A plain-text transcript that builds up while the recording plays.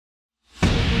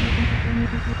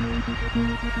Hey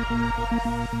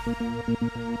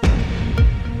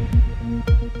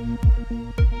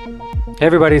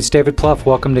everybody, it's David Plouffe.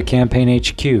 Welcome to Campaign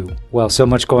HQ. Well, so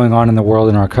much going on in the world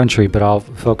and our country, but I'll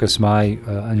focus my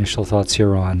initial thoughts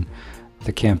here on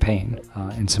the campaign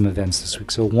and some events this week.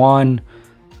 So one,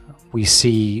 we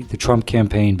see the Trump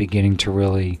campaign beginning to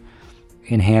really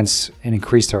enhance and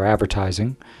increase their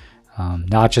advertising,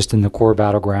 not just in the core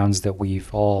battlegrounds that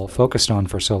we've all focused on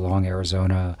for so long,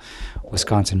 Arizona,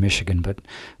 Wisconsin, Michigan, but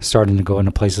starting to go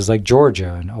into places like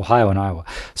Georgia and Ohio and Iowa.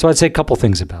 So I'd say a couple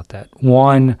things about that.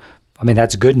 One,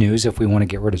 that's good news if we want to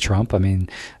get rid of Trump.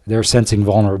 They're sensing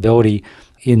vulnerability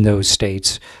in those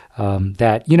states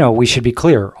that, we should be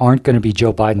clear, aren't going to be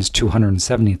Joe Biden's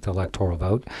 270th electoral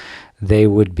vote. They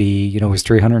would be, his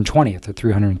 320th or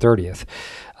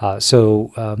 330th.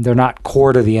 So they're not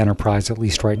core to the enterprise, at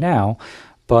least right now,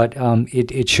 but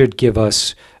it should give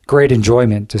us great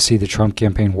enjoyment to see the Trump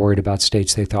campaign worried about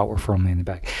states they thought were firmly in the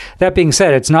bag. That being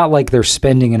said, it's not like they're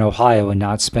spending in Ohio and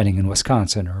not spending in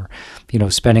Wisconsin, or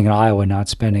spending in Iowa and not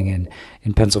spending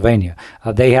in Pennsylvania.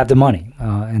 They have the money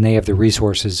and they have the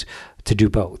resources to do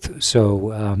both.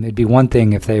 So it'd be one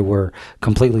thing if they were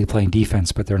completely playing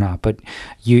defense, but they're not. But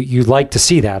you'd like to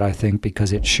see that, I think,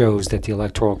 because it shows that the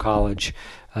Electoral College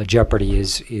jeopardy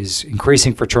is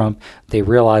increasing for Trump. They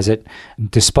realize it,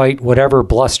 despite whatever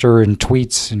bluster and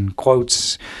tweets and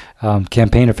quotes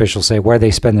campaign officials say. Where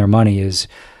they spend their money is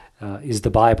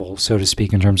the Bible, so to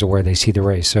speak, in terms of where they see the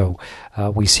race. So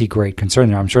we see great concern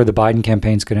there. I'm sure the Biden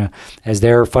campaign's going to, as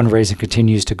their fundraising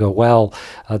continues to go well,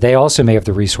 they also may have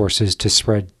the resources to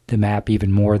spread the map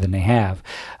even more than they have.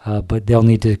 But they'll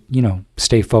need to,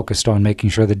 stay focused on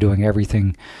making sure they're doing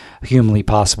everything humanly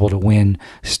possible to win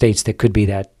states that could be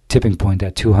that tipping point,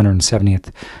 that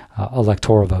 270th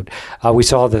electoral vote. We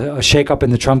saw a shakeup in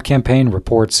the Trump campaign.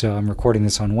 Reports, I'm recording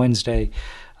this on Wednesday,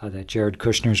 that Jared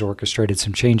Kushner's orchestrated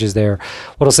some changes there.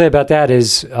 What I'll say about that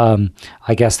is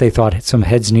I guess they thought some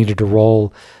heads needed to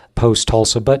roll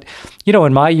post-Tulsa. But,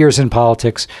 in my years in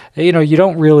politics, you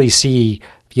don't really see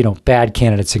bad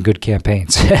candidates and good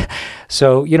campaigns.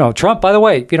 So, Trump, by the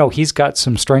way, he's got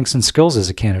some strengths and skills as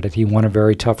a candidate. He won a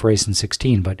very tough race in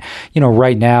 2016, but,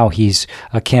 right now he's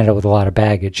a candidate with a lot of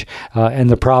baggage. And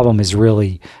the problem is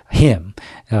really him.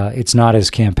 It's not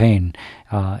his campaign.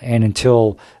 And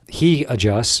until he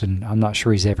adjusts, and I'm not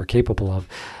sure he's ever capable of,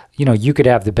 you could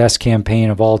have the best campaign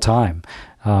of all time,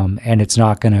 and it's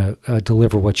not going to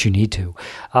deliver what you need to.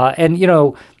 And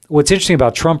what's interesting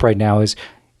about Trump right now is,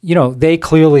 they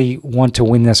clearly want to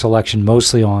win this election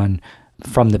mostly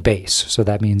from the base. So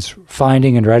that means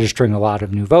finding and registering a lot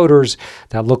of new voters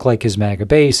that look like his MAGA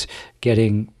base,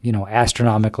 getting,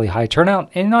 astronomically high turnout.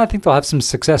 And I think they'll have some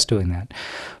success doing that.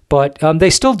 But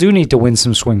they still do need to win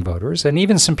some swing voters, and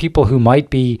even some people who might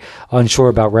be unsure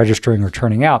about registering or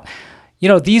turning out.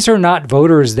 These are not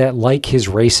voters that like his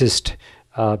racist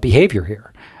behavior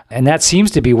here. And that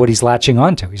seems to be what he's latching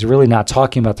onto. He's really not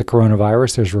talking about the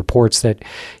coronavirus. There's reports that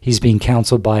he's being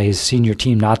counseled by his senior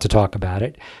team not to talk about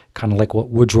it, kind of like what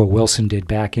Woodrow Wilson did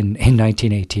back in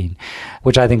 1918,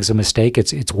 which I think is a mistake.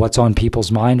 It's what's on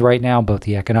people's mind right now, both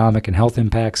the economic and health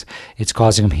impacts. It's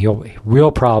causing them a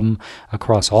real problem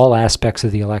across all aspects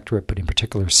of the electorate, but in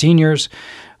particular seniors,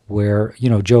 where,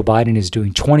 Joe Biden is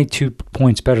doing 22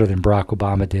 points better than Barack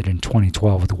Obama did in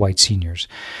 2012 with the white seniors.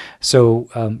 So,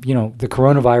 the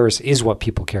coronavirus is what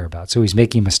people care about. So he's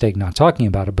making a mistake not talking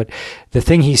about it. But the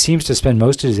thing he seems to spend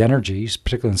most of his energy,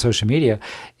 particularly on social media,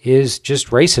 is just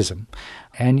racism.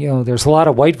 And, there's a lot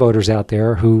of white voters out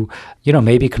there who,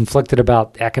 may be conflicted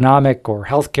about economic or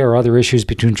healthcare or other issues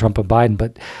between Trump and Biden,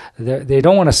 but they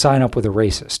don't want to sign up with a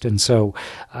racist. And so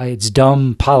it's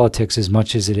dumb politics as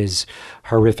much as it is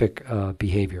horrific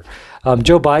behavior.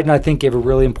 Joe Biden, I think, gave a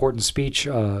really important speech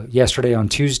yesterday on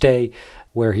Tuesday,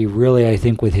 where he really, I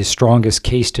think, with his strongest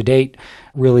case to date,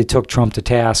 really took Trump to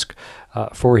task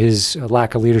for his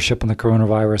lack of leadership on the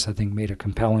coronavirus. I think made a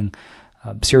compelling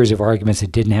series of arguments.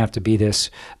 It didn't have to be this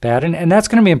bad. And that's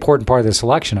going to be an important part of this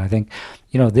election. I think,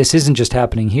 this isn't just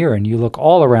happening here. And you look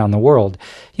all around the world,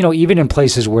 even in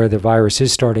places where the virus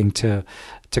is starting to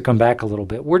come back a little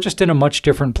bit, we're just in a much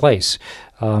different place.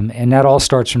 And that all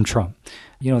starts from Trump.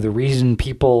 The reason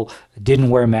people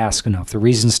didn't wear masks enough, the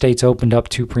reason states opened up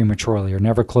too prematurely or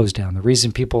never closed down, the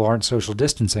reason people aren't social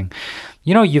distancing.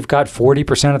 You've got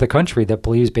 40% of the country that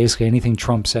believes basically anything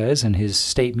Trump says and his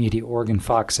state media, Oregon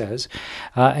Fox, says.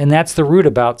 And that's the root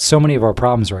about so many of our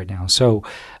problems right now. So,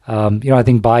 I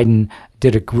think Biden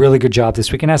did a really good job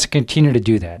this week and has to continue to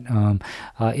do that.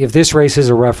 If this race is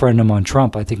a referendum on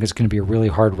Trump, I think it's going to be a really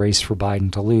hard race for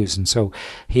Biden to lose. And so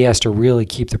he has to really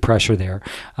keep the pressure there,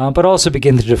 but also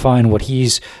begin to define what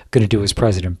he's going to do as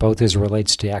president, both as it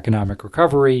relates to economic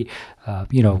recovery,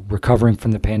 recovering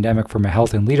from the pandemic from a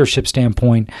health and leadership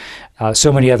standpoint,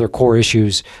 so many other core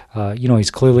issues.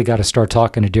 He's clearly got to start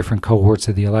talking to different cohorts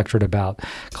of the electorate about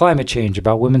climate change,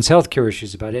 about women's health care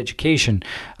issues, about education.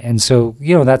 And so,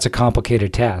 that's a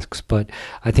complicated task. But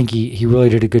I think he really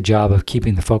did a good job of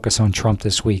keeping the focus on Trump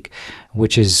this week,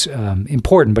 which is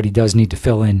important, but he does need to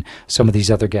fill in some of these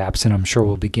other gaps. And I'm sure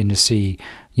we'll begin to see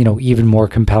even more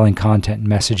compelling content and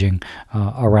messaging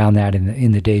around that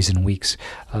in the days and weeks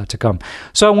to come.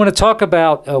 So I want to talk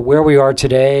about where we are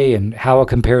today and how it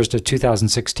compares to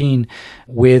 2016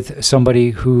 with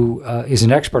somebody who is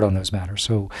an expert on those matters.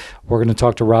 So we're going to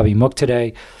talk to Robbie Mook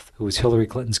today, who was Hillary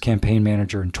Clinton's campaign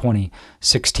manager in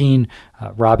 2016.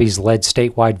 Robbie's led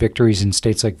statewide victories in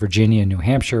states like Virginia and New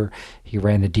Hampshire. He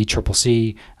ran the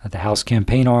DCCC, the House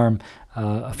campaign arm,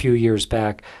 a few years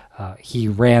back. He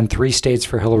ran 3 states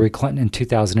for Hillary Clinton in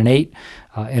 2008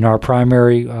 in our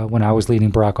primary when I was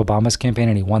leading Barack Obama's campaign,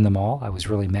 and he won them all. I was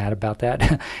really mad about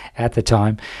that at the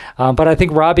time. But I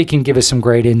think Robbie can give us some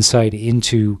great insight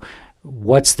into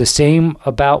what's the same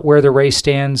about where the race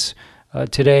stands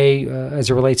today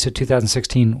as it relates to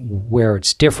 2016, where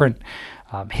it's different,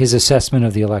 his assessment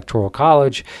of the Electoral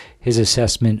College, his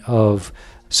assessment of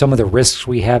some of the risks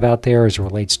we have out there as it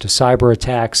relates to cyber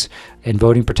attacks and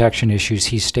voting protection issues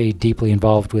he stayed deeply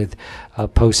involved with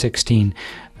post-16.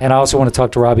 And I also want to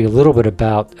talk to Robbie a little bit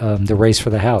about the race for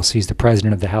the House. He's the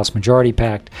president of the House Majority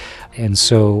PAC, and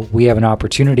so we have an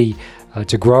opportunity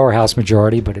to grow our House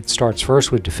majority, but it starts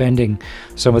first with defending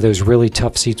some of those really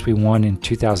tough seats we won in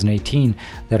 2018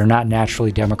 that are not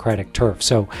naturally Democratic turf.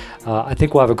 So I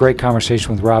think we'll have a great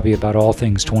conversation with Robbie about all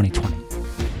things 2020.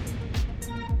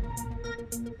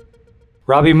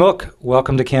 Robbie Mook,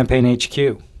 welcome to Campaign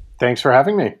HQ. Thanks for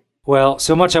having me. Well,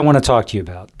 so much I want to talk to you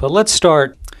about, but let's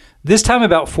start this time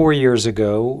about 4 years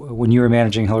ago when you were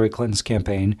managing Hillary Clinton's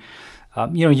campaign.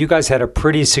 You guys had a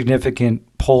pretty significant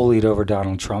poll lead over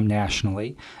Donald Trump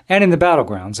nationally and in the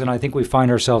battlegrounds. And I think we find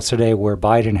ourselves today where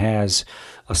Biden has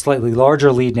a slightly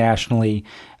larger lead nationally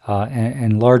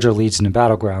and larger leads in the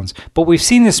battlegrounds. But we've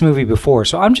seen this movie before.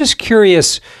 So I'm just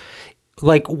curious,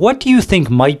 what do you think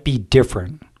might be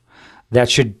different that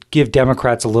should give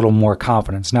Democrats a little more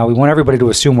confidence? Now, we want everybody to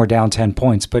assume we're down 10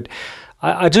 points, but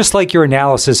I just like your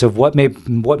analysis of what may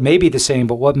be the same,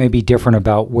 but what may be different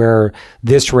about where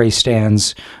this race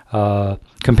stands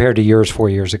compared to 4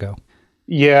 years ago.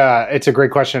 Yeah, it's a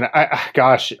great question.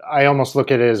 I almost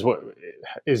look at it as what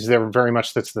is there very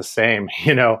much that's the same.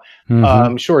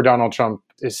 Sure, Donald Trump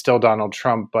is still Donald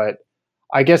Trump, but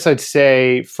I guess I'd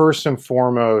say first and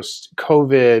foremost,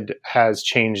 COVID has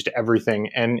changed everything,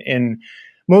 and in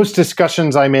most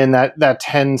discussions I'm in, that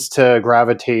tends to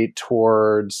gravitate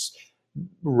towards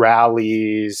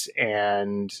rallies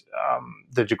and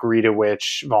the degree to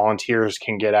which volunteers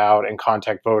can get out and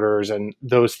contact voters. And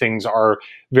those things are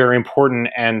very important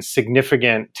and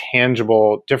significant,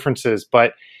 tangible differences.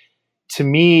 But to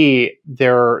me,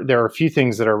 there are a few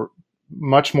things that are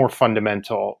much more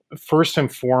fundamental. First and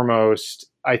foremost,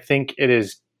 I think it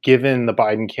has given the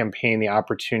Biden campaign the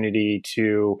opportunity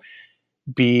to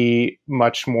be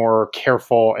much more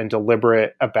careful and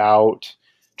deliberate about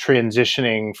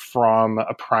transitioning from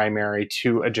a primary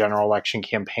to a general election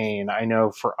campaign. I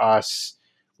know for us,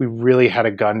 we really had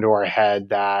a gun to our head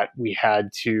that we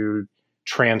had to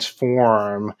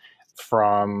transform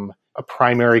from a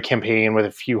primary campaign with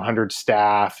a few hundred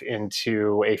staff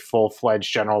into a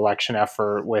full-fledged general election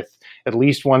effort with at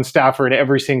least one staffer in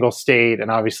every single state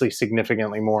and obviously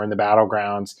significantly more in the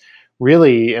battlegrounds,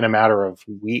 really in a matter of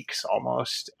weeks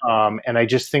almost. And I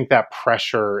just think that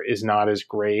pressure is not as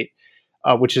great.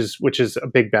 Which is a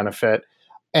big benefit,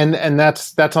 and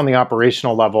that's on the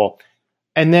operational level,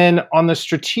 and then on the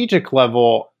strategic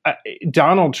level,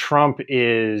 Donald Trump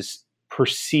is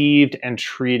perceived and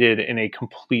treated in a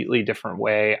completely different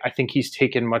way. I think he's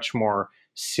taken much more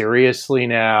seriously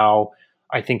now.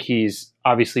 I think he's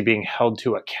obviously being held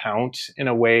to account in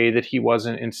a way that he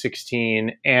wasn't in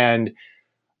 2016, and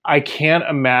I can't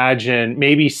imagine,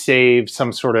 maybe save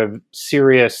some sort of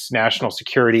serious national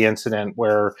security incident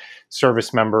where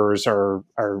service members are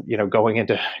going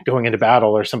into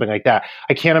battle or something like that.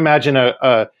 I can't imagine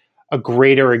a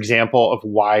greater example of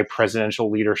why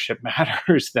presidential leadership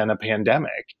matters than a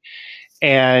pandemic.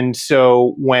 And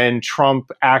so when Trump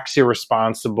acts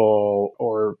irresponsible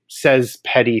or says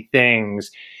petty things,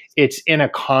 it's in a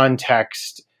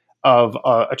context of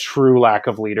a true lack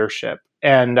of leadership.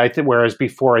 And I think, whereas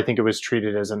before, I think it was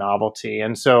treated as a novelty.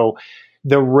 And so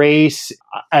the race,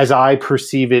 as I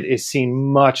perceive it, is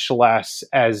seen much less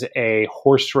as a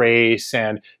horse race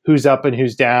and who's up and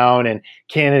who's down, and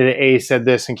candidate A said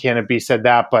this and candidate B said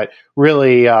that, but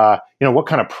really, what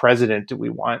kind of president do we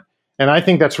want? And I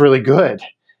think that's really good.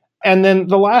 And then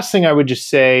the last thing I would just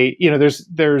say, there's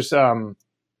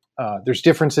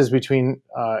differences between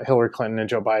Hillary Clinton and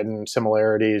Joe Biden,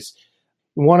 similarities.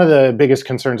 One of the biggest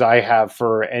concerns I have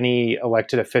for any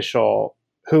elected official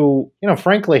who,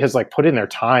 frankly, has put in their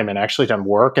time and actually done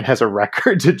work and has a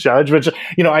record to judge, which,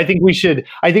 I think we should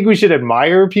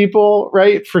admire people,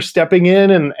 right, for stepping in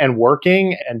and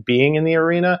working and being in the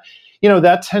arena.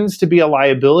 That tends to be a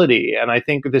liability. And I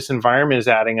think this environment is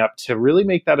adding up to really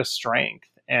make that a strength.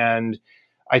 And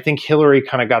I think Hillary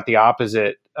kind of got the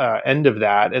opposite end of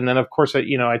that. And then, of course,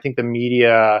 I think the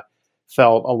media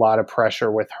felt a lot of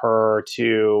pressure with her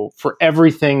for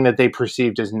everything that they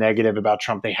perceived as negative about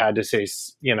Trump. They had to say,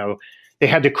 they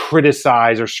had to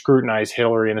criticize or scrutinize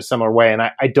Hillary in a similar way. And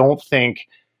I don't think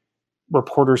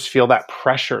reporters feel that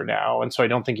pressure now. And so I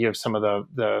don't think you have some of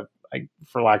the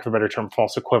for lack of a better term,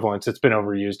 false equivalence. It's been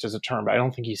overused as a term, but I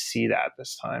don't think you see that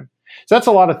this time. So that's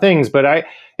a lot of things, but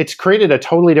it's created a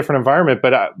totally different environment,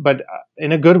 but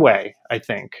in a good way, I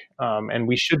think. And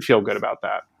we should feel good about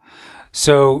that.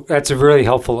 So that's a really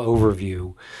helpful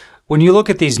overview. When you look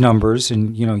at these numbers,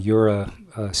 and you're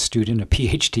a student, a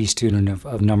PhD student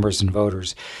of numbers and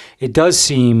voters, it does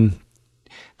seem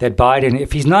that Biden,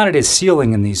 if he's not at his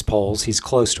ceiling in these polls, he's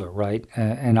close to it, right?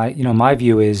 And my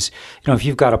view is, if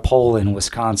you've got a poll in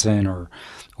Wisconsin or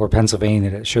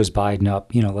Pennsylvania that shows Biden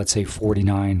up, let's say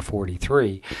 49,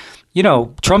 43,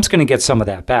 Trump's going to get some of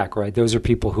that back, right? Those are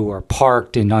people who are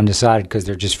parked and undecided because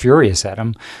they're just furious at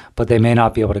him, but they may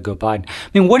not be able to go Biden. I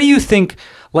mean, what do you think,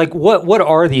 what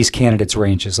are these candidates'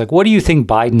 ranges? What do you think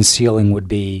Biden's ceiling would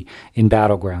be in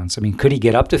battlegrounds? I mean, could he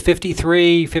get up to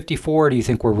 53, 54? Do you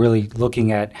think we're really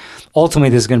looking at, ultimately,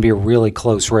 this is going to be a really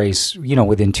close race,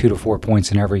 within 2 to 4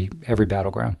 points in every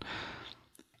battleground?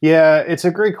 Yeah, it's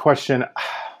a great question.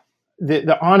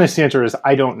 The honest answer is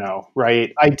I don't know,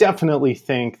 right? I definitely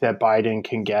think that Biden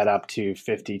can get up to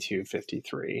 52,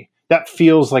 53. That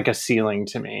feels like a ceiling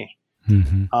to me.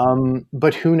 Mm-hmm.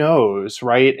 But who knows,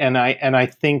 right? And I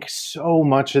think so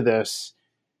much of this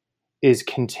is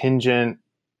contingent.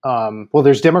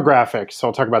 There's demographics, so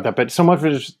I'll talk about that. But so much of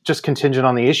it is just contingent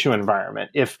on the issue environment.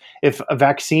 If a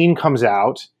vaccine comes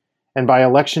out, and by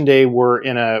election day, we're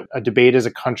in a debate as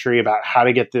a country about how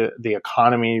to get the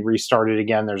economy restarted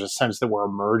again. There's a sense that we're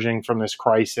emerging from this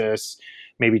crisis.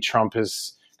 Maybe Trump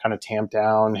has kind of tamped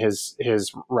down his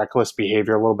reckless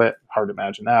behavior a little bit. Hard to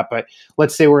imagine that. But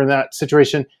let's say we're in that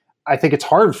situation. I think it's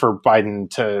hard for Biden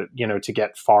to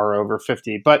get far over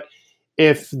 50. But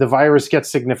if the virus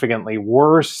gets significantly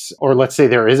worse, or let's say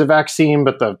there is a vaccine,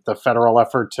 but the federal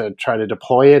effort to try to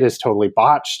deploy it is totally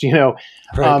botched,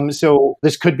 right. So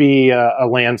this could be a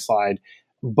landslide.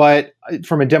 But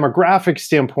from a demographic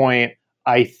standpoint,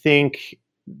 I think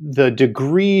the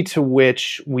degree to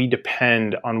which we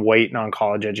depend on white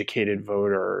non-college educated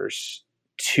voters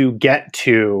to get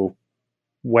to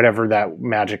whatever that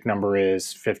magic number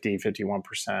is, 50,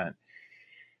 51%,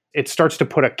 it starts to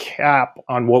put a cap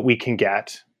on what we can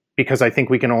get, because I think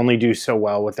we can only do so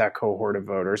well with that cohort of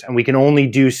voters. And we can only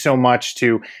do so much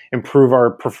to improve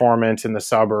our performance in the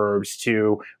suburbs,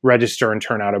 to register and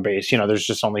turn out a base. There's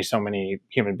just only so many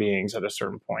human beings at a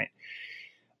certain point.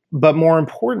 But more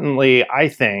importantly, I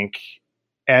think,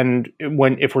 and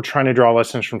if we're trying to draw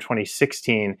lessons from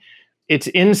 2016, it's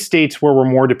in states where we're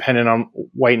more dependent on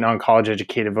white non-college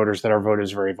educated voters that our vote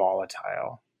is very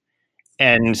volatile.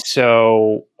 And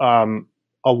so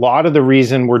a lot of the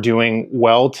reason we're doing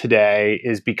well today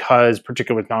is because,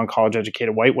 particularly with non-college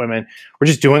educated white women, we're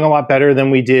just doing a lot better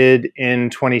than we did in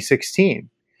 2016.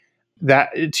 That,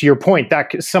 to your point,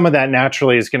 that some of that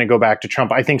naturally is going to go back to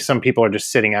Trump. I think some people are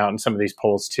just sitting out in some of these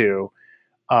polls too.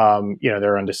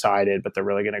 They're undecided, but they're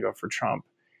really going to go for Trump.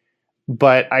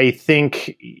 But I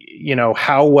think,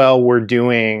 how well we're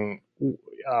doing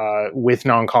with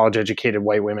non-college educated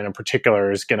white women in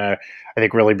particular is going to, I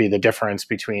think, really be the difference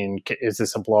between, is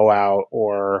this a blowout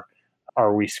or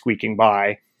are we squeaking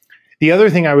by? The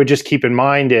other thing I would just keep in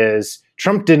mind is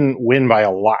Trump didn't win by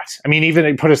a lot. I mean,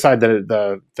 even put aside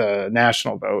the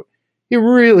national vote, he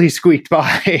really squeaked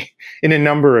by in a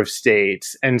number of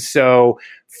states. And so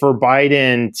for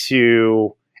Biden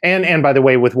to, and by the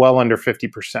way, with well under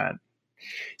 50%.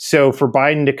 So for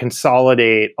Biden to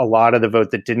consolidate a lot of the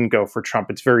vote that didn't go for Trump,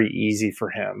 it's very easy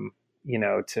for him,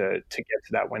 to get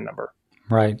to that win number.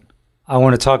 Right. I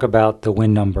want to talk about the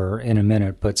win number in a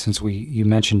minute, but since you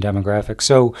mentioned demographics,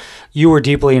 so you were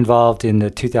deeply involved in the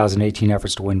 2018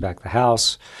 efforts to win back the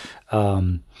House,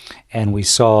 and we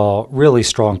saw really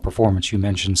strong performance. You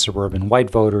mentioned suburban white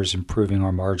voters, improving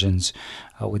our margins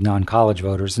with non-college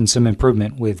voters, and some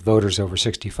improvement with voters over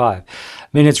 65. I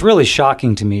mean, it's really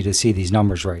shocking to me to see these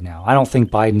numbers right now. I don't think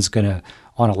Biden's going to,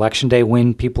 on election day,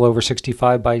 win people over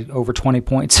 65 by over 20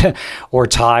 points or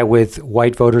tie with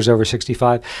white voters over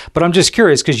 65. But I'm just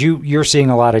curious, because you're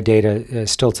seeing a lot of data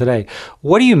still today.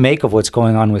 What do you make of what's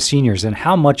going on with seniors, and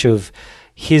how much of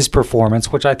his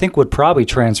performance, which I think would probably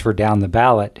transfer down the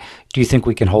ballot, do you think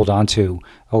we can hold on to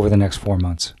over the next 4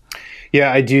 months?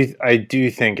 Yeah, I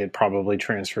do think it probably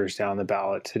transfers down the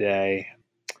ballot today.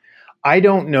 I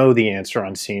don't know the answer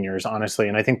on seniors, honestly.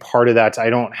 And I think part of that's I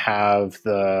don't have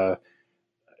the,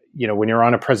 when you're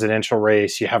on a presidential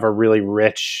race, you have a really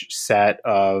rich set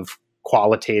of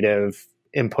qualitative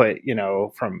input,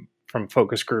 from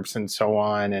focus groups and so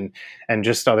on, and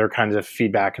just other kinds of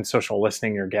feedback and social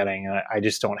listening you're getting. And I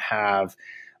just don't have,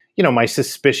 my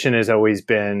suspicion has always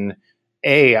been,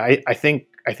 I think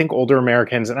older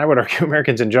Americans, and I would argue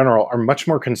Americans in general, are much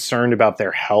more concerned about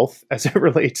their health as it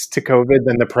relates to COVID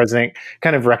than the president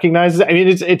kind of recognizes. I mean,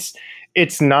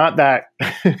 it's not that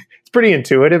it's pretty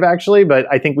intuitive, actually, but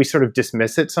I think we sort of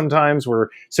dismiss it sometimes. We're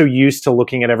so used to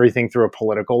looking at everything through a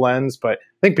political lens, but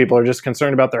I think people are just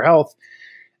concerned about their health.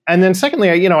 And then secondly,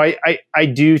 I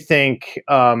do think,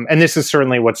 and this is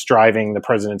certainly what's driving the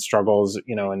president's struggles,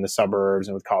 in the suburbs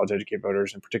and with college-educated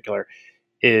voters in particular,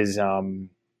 is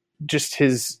just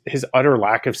his utter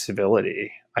lack of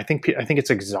civility. I think it's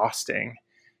exhausting.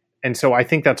 And so I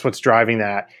think that's what's driving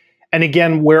that. And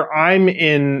again, where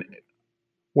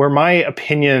my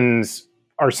opinions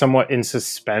are somewhat in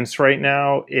suspense right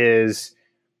now is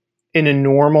in a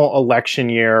normal election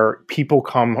year, people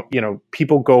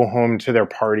go home to their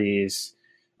parties.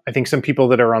 I think some people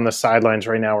that are on the sidelines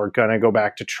right now are going to go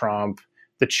back to Trump.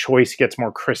 The choice gets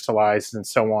more crystallized and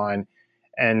so on.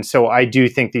 And so I do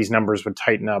think these numbers would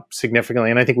tighten up significantly.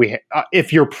 And I think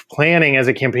if you're planning as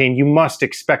a campaign, you must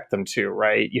expect them to,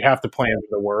 right? You have to plan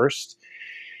for the worst.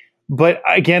 But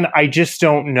again, I just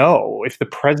don't know. If the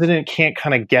president can't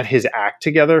kind of get his act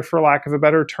together, for lack of a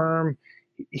better term,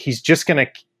 he's just going to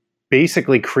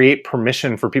basically create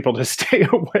permission for people to stay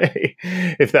away,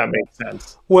 if that makes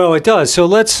sense. Well, it does. So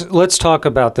let's talk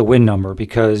about the win number,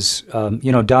 because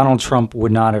Donald Trump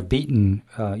would not have beaten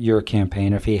your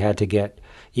campaign if he had to get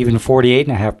even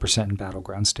 48.5% in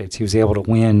battleground states. He was able to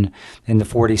win in the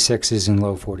 46s and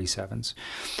low 47s.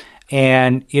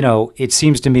 And, it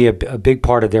seems to me a big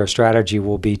part of their strategy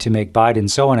will be to make Biden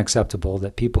so unacceptable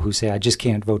that people who say, I just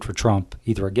can't vote for Trump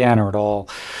either again or at all,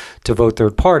 to vote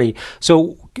third party.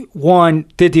 So one,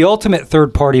 did the ultimate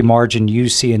third party margin you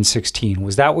see in 16,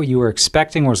 was that what you were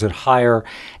expecting, or was it higher?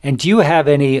 And do you have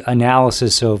any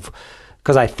analysis of,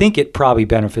 because I think it probably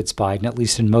benefits Biden, at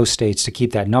least in most states, to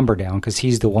keep that number down, because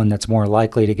he's the one that's more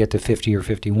likely to get to 50 or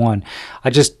 51.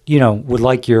 I just, would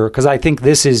like because I think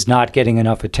this is not getting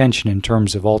enough attention in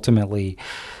terms of ultimately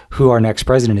who our next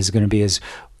president is going to be, is,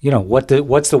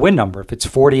 what's the win number? If it's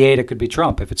 48, it could be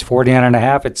Trump. If it's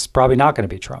 49.5, it's probably not going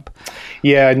to be Trump.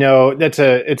 Yeah, no, it's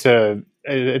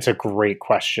a great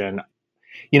question.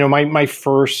 My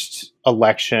first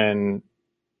election,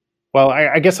 well,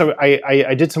 I guess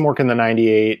I did some work in the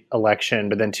 98 election,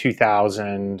 but then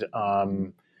 2000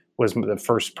 was the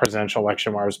first presidential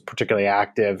election where I was particularly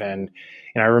active. And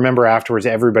I remember afterwards,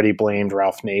 everybody blamed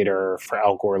Ralph Nader for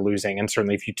Al Gore losing. And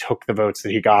certainly if you took the votes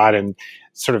that he got and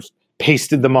sort of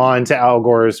pasted them on to Al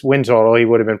Gore's win total, he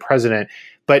would have been president.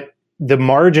 But the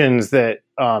margins that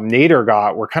Nader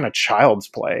got were kind of child's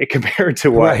play compared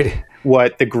to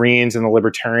what the Greens and the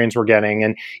Libertarians were getting.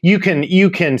 And you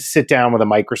can sit down with a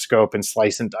microscope and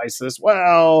slice and dice this.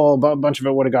 Well, a bunch of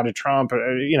it would have gone to Trump,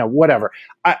 whatever.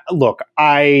 I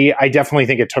definitely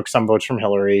think it took some votes from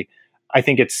Hillary. I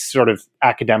think it's sort of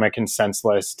academic and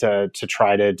senseless to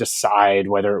try to decide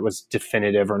whether it was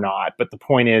definitive or not. But the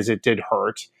point is, it did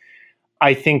hurt.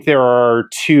 I think there are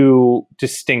two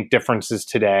distinct differences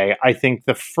today. I think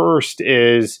the first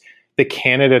is the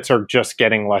candidates are just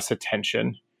getting less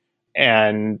attention.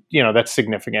 And, that's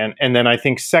significant. And then I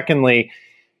think secondly,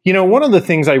 one of the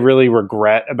things I really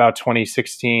regret about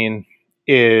 2016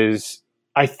 is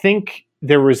I think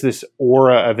there was this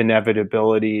aura of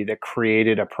inevitability that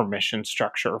created a permission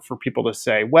structure for people to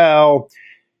say, well,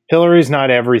 Hillary's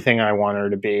not everything I want her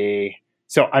to be.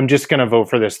 So I'm just going to vote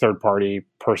for this third party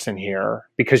person here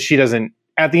because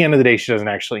at the end of the day, she doesn't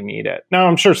actually need it. Now,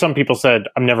 I'm sure some people said,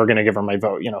 I'm never going to give her my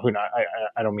vote. Who not?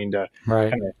 I don't mean to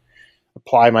kind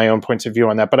apply my own points of view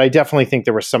on that. But I definitely think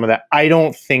there was some of that. I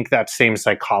don't think that same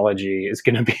psychology is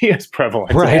going to be as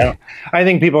prevalent. Right. I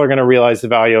think people are going to realize the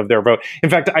value of their vote. In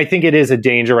fact, I think it is a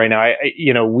danger right now.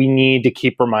 We need to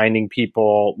keep reminding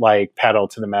people, like, pedal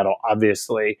to the metal,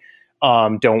 obviously.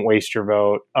 Don't waste your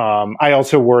vote. I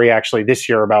also worry actually this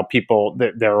year about people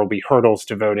that there will be hurdles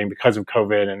to voting because of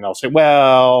COVID, and they'll say,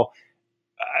 well,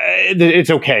 it's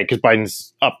okay because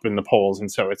Biden's up in the polls,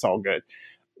 and so it's all good.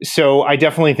 So I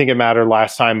definitely think it mattered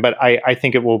last time, but I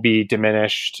think it will be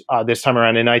diminished this time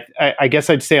around. And I guess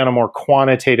I'd say on a more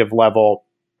quantitative level,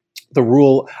 the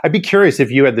rule, I'd be curious if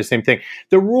you had the same thing.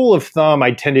 The rule of thumb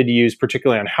I tended to use,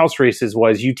 particularly on House races,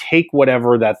 was you take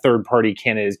whatever that third party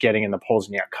candidate is getting in the polls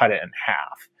and you cut it in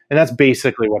half. And that's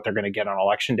basically what they're going to get on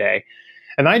election day.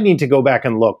 And I need to go back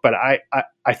and look, but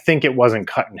I think it wasn't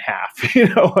cut in half. I think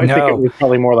it was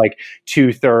probably more like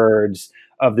 2/3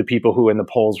 of the people who in the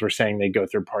polls were saying they'd go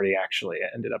third party actually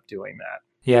ended up doing that.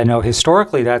 Yeah, no,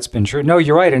 historically that's been true. No,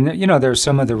 you're right. And, there's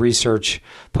some of the research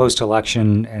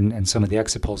post-election and some of the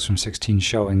exit polls from 2016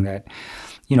 showing that,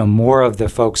 more of the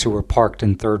folks who were parked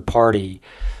in third party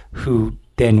who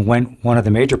then one of the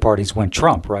major parties went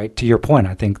Trump, right? To your point,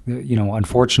 I think,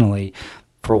 unfortunately,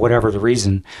 for whatever the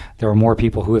reason, there were more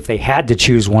people who, if they had to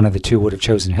choose one of the two, would have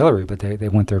chosen Hillary, but they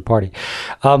went third party.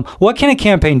 What can a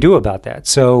campaign do about that?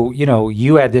 So,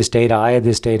 you had this data, I had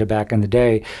this data back in the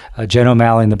day. Jen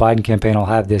O'Malley and the Biden campaign will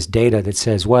have this data that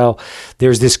says, well,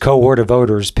 there's this cohort of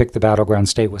voters, pick the battleground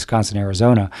state, Wisconsin,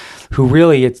 Arizona, who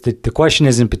really, the question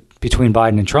isn't between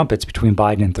Biden and Trump, it's between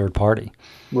Biden and third party.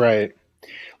 Right.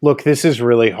 Look, this is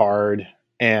really hard.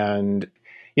 And,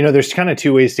 there's kind of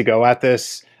two ways to go at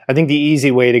this. I think the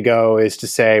easy way to go is to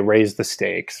say, raise the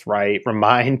stakes, right?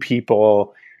 Remind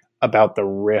people about the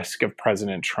risk of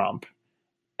President Trump.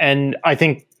 And I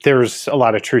think there's a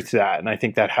lot of truth to that. And I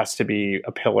think that has to be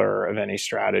a pillar of any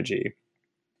strategy.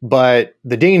 But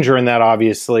the danger in that,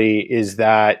 obviously, is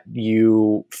that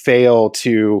you fail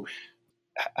to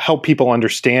help people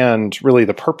understand really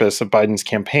the purpose of Biden's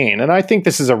campaign. And I think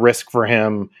this is a risk for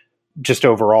him just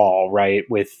overall, right?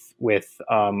 With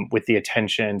the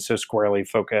attention so squarely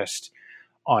focused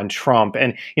on Trump.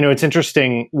 And, it's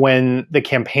interesting, when the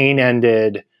campaign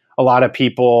ended, a lot of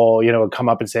people, would come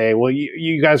up and say, well,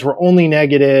 you guys were only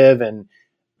negative and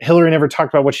Hillary never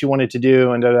talked about what she wanted to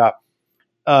do and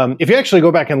if you actually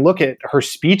go back and look at her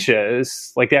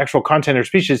speeches, like the actual content of her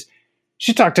speeches,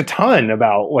 she talked a ton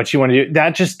about what she wanted to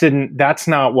do. That's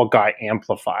not what got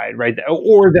amplified, right?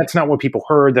 Or that's not what people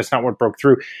heard. That's not what broke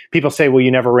through. People say, well, you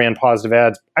never ran positive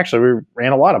ads. Actually, we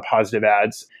ran a lot of positive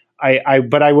ads.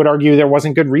 But I would argue there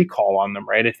wasn't good recall on them,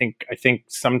 right? I think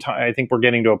we're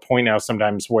getting to a point now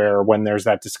sometimes where when there's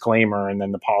that disclaimer and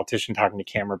then the politician talking to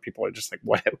camera, people are just like,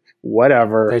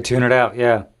 whatever. They tune it out.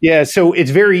 Yeah. Yeah. So it's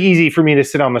very easy for me to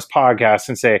sit on this podcast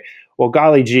and say, well,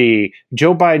 golly gee,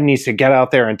 Joe Biden needs to get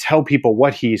out there and tell people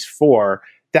what he's for.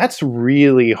 That's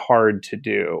really hard to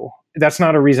do. That's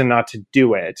not a reason not to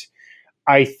do it.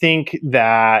 I think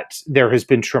that there has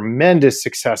been tremendous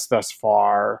success thus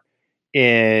far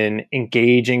in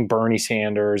engaging Bernie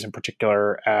Sanders in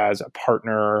particular as a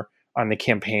partner on the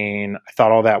campaign. I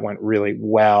thought all that went really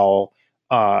well,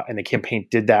 and the campaign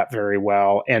did that very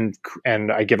well. And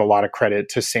I give a lot of credit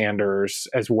to Sanders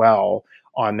as well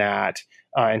on that,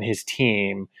 and his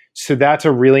team. So that's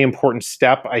a really important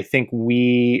step. I think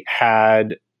we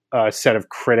had a set of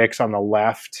critics on the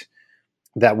left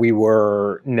that we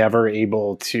were never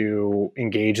able to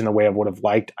engage in the way I would have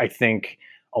liked. I think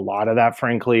a lot of that,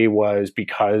 frankly, was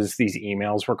because these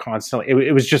emails were constantly,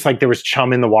 it was just like there was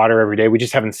chum in the water every day. We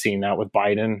just haven't seen that with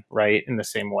Biden, right, in the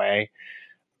same way.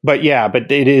 But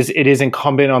it is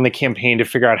incumbent on the campaign to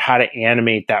figure out how to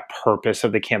animate that purpose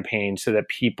of the campaign so that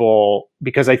people,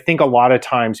 because I think a lot of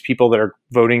times people that are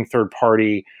voting third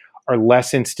party are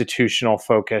less institutional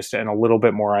focused and a little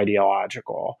bit more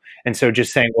ideological. And so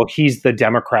just saying, well, he's the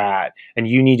Democrat and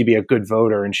you need to be a good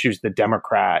voter and choose the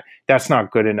Democrat, that's not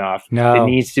good enough. No, it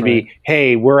needs to be,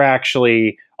 hey, we're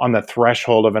actually on the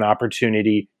threshold of an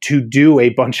opportunity to do a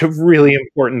bunch of really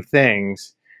important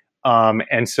things. And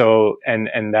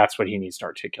that's what he needs to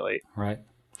articulate. Right.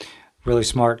 Really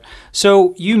smart.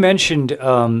 So you mentioned,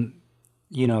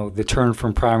 the turn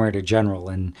from primary to general,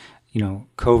 and,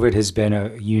 COVID has been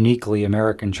a uniquely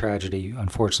American tragedy,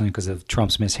 unfortunately, because of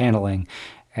Trump's mishandling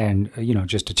and,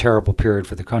 just a terrible period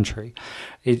for the country.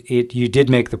 You did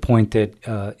make the point that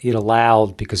it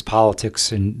allowed, because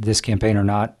politics and this campaign are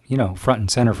not, front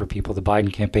and center for people, the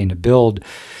Biden campaign to build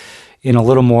in a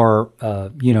little more,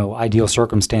 ideal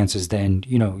circumstances than,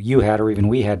 you had or even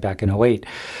we had back in 2008.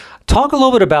 Talk a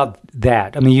little bit about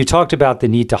that. I mean, you talked about the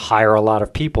need to hire a lot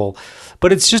of people,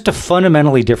 but it's just a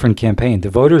fundamentally different campaign. The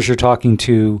voters you're talking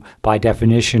to, by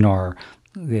definition,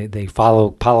 they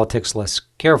follow politics less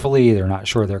carefully. They're not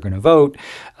sure they're going to vote.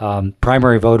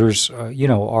 Primary voters,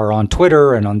 are on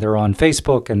Twitter and they're on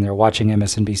Facebook and they're watching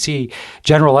MSNBC.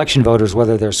 General election voters,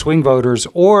 whether they're swing voters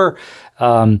or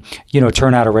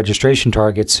turnout or registration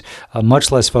targets,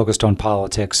 much less focused on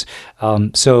politics.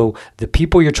 So the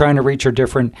people you're trying to reach are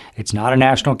different. It's not a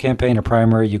national campaign, a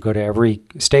primary. You go to every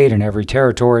state and every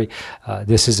territory.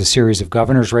 This is a series of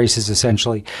governor's races,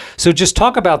 essentially. So just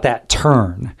talk about that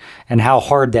turn and how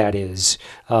hard that is,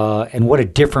 and what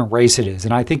a different race it is.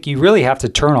 And I think you really have to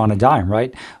turn on a dime,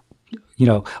 right?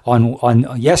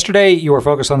 On yesterday, you were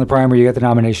focused on the primary. You got the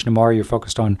nomination tomorrow. You're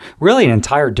focused on really an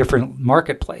entire different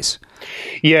marketplace.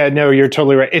 Yeah, no, you're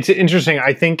totally right. It's interesting.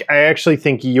 I actually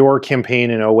think your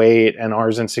campaign in 2008 and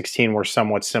ours in 2016 were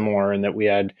somewhat similar in that we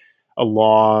had a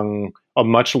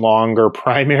much longer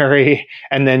primary.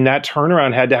 And then that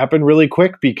turnaround had to happen really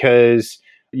quick because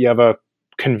you have a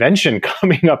convention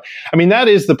coming up. I mean, that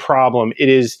is the problem. It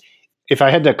is, if I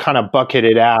had to kind of bucket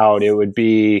it out, it would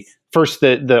be first,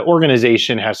 the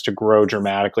organization has to grow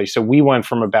dramatically. So we went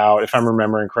from about, if I'm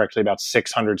remembering correctly, about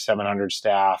 600, 700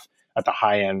 staff at the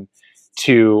high end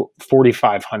to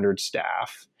 4,500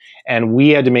 staff. And we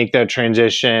had to make that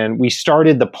transition. We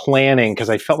started the planning because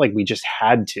I felt like we just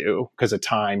had to because of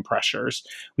time pressures.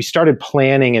 We started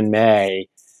planning in May.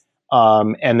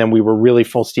 And then we were really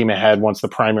full steam ahead once the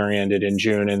primary ended in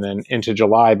June and then into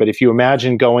July. But if you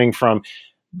imagine going from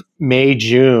May,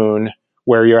 June,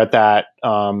 where you're at that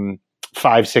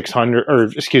 6,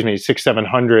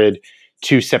 700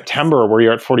 to September where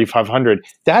you're at 4,500,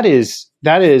 that is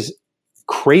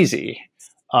crazy.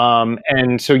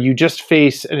 And so you just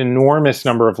face an enormous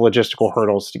number of logistical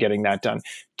hurdles to getting that done.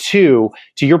 Two,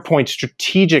 to your point,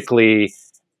 strategically,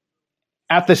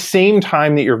 at the same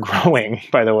time that you're growing,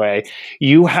 by the way,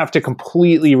 you have to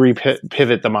completely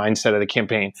pivot the mindset of the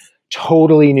campaign.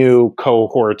 Totally new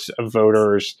cohorts of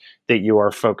voters that you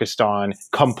are focused on,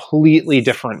 completely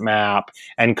different map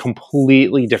and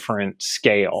completely different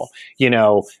scale.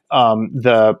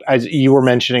 As you were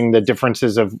mentioning, the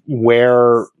differences of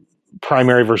where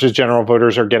primary versus general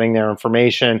voters are getting their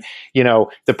information.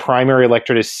 The primary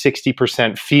electorate is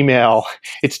 60% female.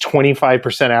 It's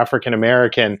 25% African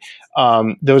American.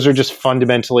 Those are just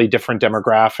fundamentally different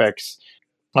demographics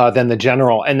than the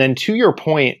general. And then to your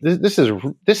point, this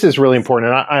is really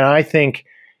important. And I think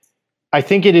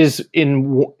it is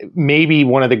in maybe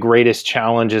one of the greatest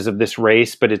challenges of this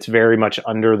race, but it's very much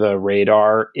under the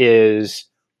radar, is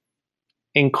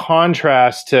in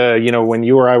contrast to, when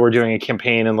you or I were doing a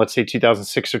campaign in, let's say,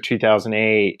 2006 or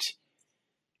 2008,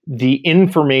 the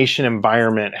information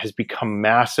environment has become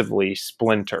massively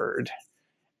splintered.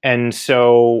 And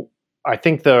so I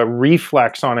think the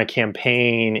reflex on a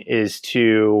campaign is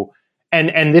to,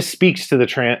 and this speaks to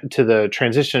the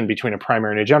transition between a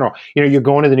primary and a general. You're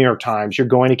going to the New York Times, you're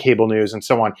going to cable news, and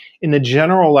so on. In the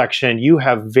general election, you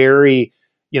have very,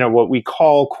 what we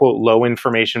call, quote, low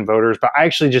information voters, but I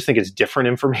actually just think it's different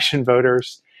information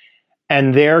voters.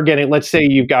 And they're getting, let's say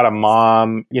you've got a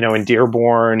mom, in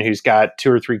Dearborn who's got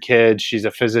 2 or 3 kids. She's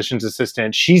a physician's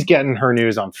assistant. She's getting her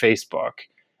news on Facebook.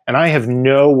 And I have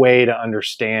no way to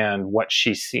understand what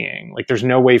she's seeing. Like, there's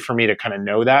no way for me to kind of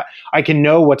know that. I can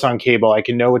know what's on cable. I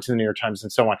can know what's in the New York Times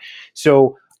and so on.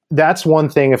 So that's one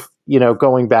thing. If,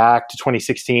 going back to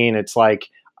 2016, it's like,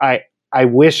 I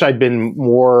wish I'd been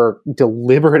more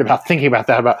deliberate about thinking about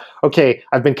that, about, okay,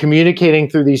 I've been communicating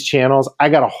through these channels. I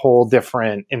got a whole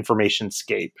different information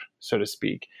scape, so to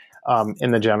speak,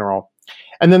 in the general.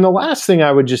 And then the last thing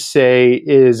I would just say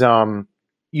is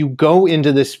you go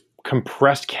into this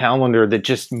compressed calendar that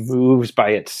just moves by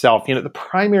itself. The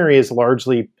primary is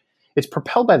largely, it's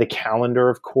propelled by the calendar,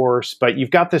 of course, but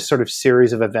you've got this sort of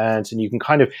series of events and you can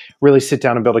kind of really sit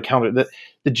down and build a calendar.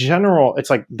 The general, it's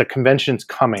like the convention's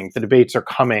coming, the debates are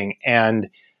coming, and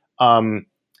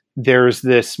there's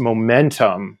this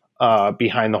momentum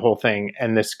behind the whole thing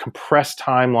and this compressed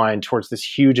timeline towards this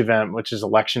huge event, which is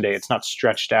Election Day. It's not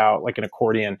stretched out like an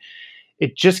accordion.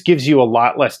 It just gives you a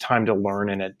lot less time to learn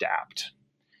and adapt.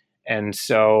 And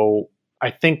so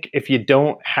I think if you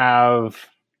don't have,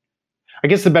 I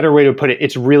guess the better way to put it,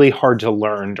 it's really hard to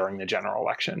learn during the general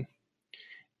election.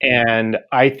 And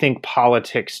I think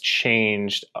politics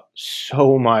changed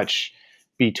so much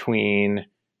between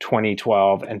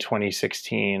 2012 and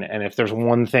 2016. And if there's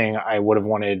one thing I would have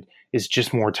wanted is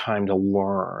just more time to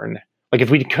learn. Like,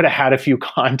 if we could have had a few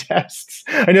contests,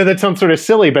 I know that sounds sort of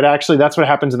silly, but actually that's what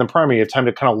happens in the primary. You have time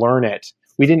to kind of learn it.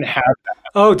 We didn't have that.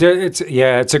 Oh,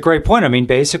 it's a great point. I mean,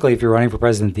 basically, if you're running for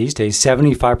president these days,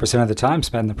 75% of the time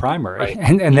spent in the primary, Right.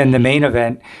 and then the main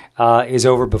event is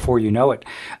over before you know it.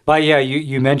 But yeah,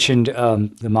 you mentioned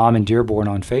the mom in Dearborn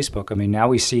on Facebook. I mean, now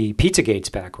we see Pizzagate's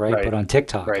back, right? Right. But on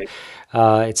TikTok, Right.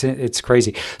 It's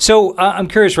crazy. So I'm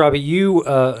curious, Robbie. You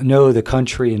know the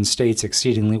country and states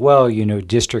exceedingly well. You know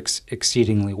districts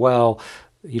exceedingly well.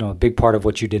 You know, a big part of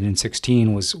what you did in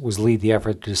 2016 was lead the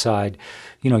effort to decide,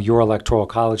 your electoral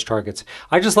college targets.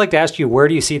 I'd just like to ask you, where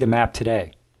do you see the map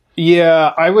today?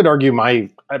 Yeah, I would argue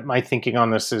my thinking on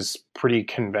this is pretty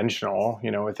conventional,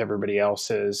 with everybody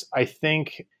else's. I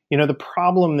think, the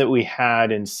problem that we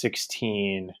had in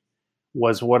 2016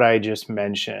 was what I just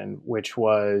mentioned, which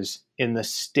was in the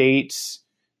states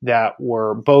that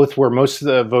were both where most of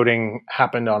the voting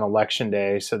happened on election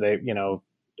day. So they,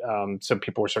 so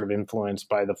people were sort of influenced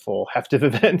by the full heft of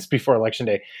events before election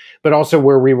day, but also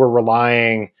where we were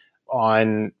relying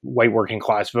on white working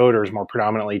class voters more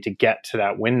predominantly to get to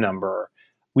that win number.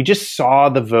 We just saw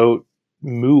the vote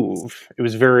move. It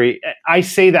was I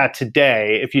say that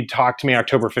today. If you'd talked to me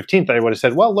October 15th, I would have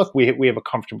said, well, look, we have a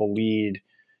comfortable lead,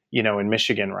 in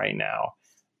Michigan right now.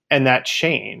 And that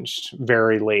changed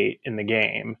very late in the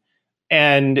game.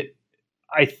 And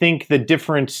I think the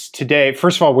difference today,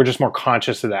 first of all, we're just more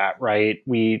conscious of that, right?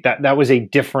 That was a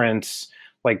difference,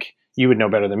 like you would know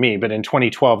better than me, but in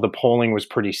 2012, the polling was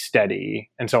pretty steady.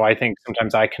 And so I think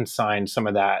sometimes I consign some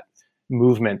of that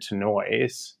movement to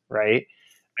noise, right?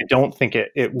 I don't think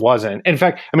it wasn't. In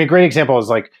fact, I mean, a great example is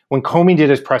like when Comey did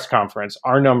his press conference,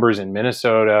 our numbers in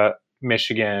Minnesota,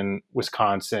 Michigan,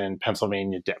 Wisconsin,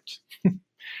 Pennsylvania dipped,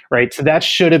 right? So that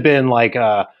should have been like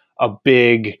a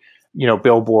big,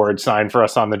 billboard sign for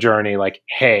us on the journey, like,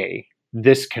 hey,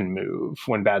 this can move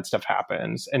when bad stuff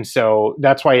happens. And so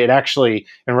that's why it actually,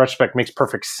 in retrospect, makes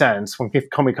perfect sense when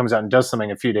Comey comes out and does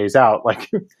something a few days out, like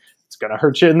it's going to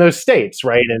hurt you in those states,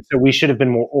 right? And so we should have been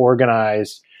more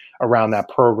organized around that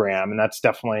program. And that's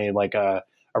definitely like a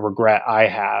regret I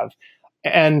have.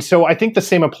 And so I think the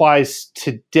same applies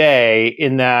today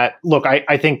in that, look,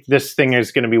 I think this thing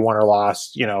is going to be won or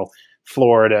lost,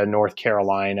 Florida, North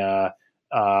Carolina,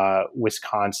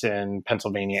 Wisconsin,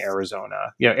 Pennsylvania,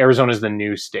 Arizona. Arizona is the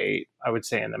new state, I would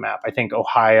say, in the map. I think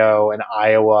Ohio and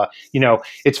Iowa.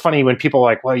 It's funny when people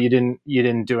are like, well, you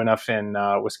didn't do enough in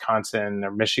Wisconsin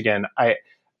or Michigan.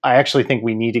 I actually think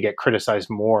we need to get criticized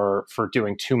more for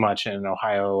doing too much in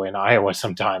Ohio and Iowa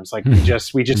sometimes. Like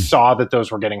we just saw that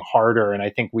those were getting harder, and I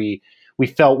think we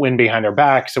felt wind behind our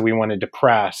back, so we wanted to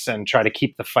press and try to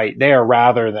keep the fight there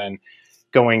rather than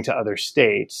going to other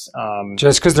states.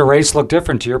 Just because the race looked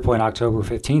different, to your point, October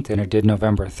 15th than it did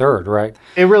November 3rd, right?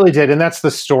 It really did. And that's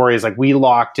the story, is like we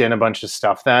locked in a bunch of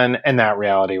stuff then, and that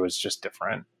reality was just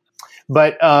different.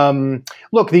 But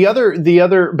look,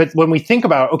 but when we think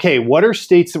about, okay, what are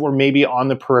states that were maybe on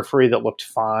the periphery that looked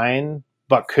fine,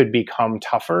 but could become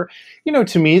tougher?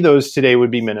 To me, those today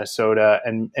would be Minnesota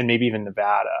and maybe even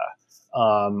Nevada.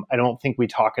 I don't think we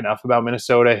talk enough about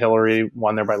Minnesota. Hillary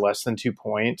won there by less than 2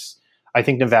 points. I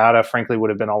think Nevada, frankly, would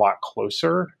have been a lot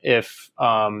closer if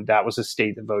that was a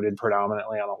state that voted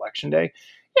predominantly on election day.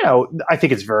 I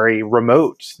think it's very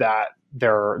remote that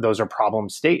those are problem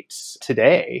states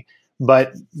today.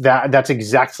 But that's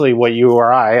exactly what you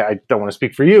or I don't want to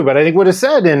speak for you, but I think would have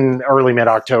said in early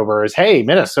mid-October is, hey,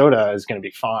 Minnesota is going to be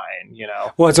fine,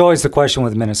 Well, it's always the question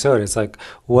with Minnesota. It's like,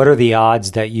 what are the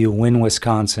odds that you win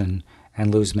Wisconsin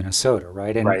and lose Minnesota,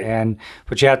 right?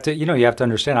 But you have to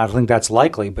understand, I don't think that's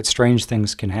likely, but strange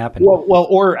things can happen. Well,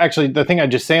 or actually the thing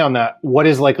I'd just say on that, what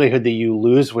is likelihood that you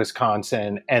lose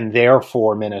Wisconsin and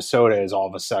therefore Minnesota is all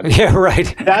of a sudden? Yeah,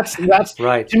 right. That's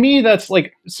right. To me, that's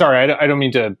like, sorry, I don't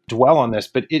mean to dwell on this,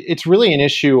 but it's really an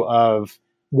issue of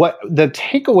what the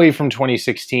takeaway from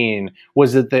 2016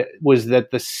 was that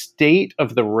the state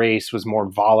of the race was more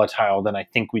volatile than I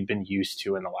think we'd been used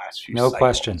to in the last few cycles. No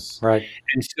question, right.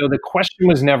 And so the question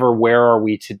was never, where are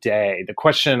we today? The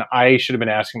question I should have been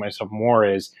asking myself more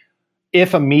is,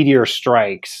 if a meteor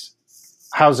strikes,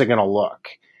 how's it going to look?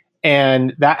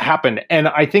 And that happened. And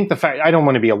I think the fact, I don't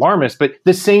want to be alarmist, but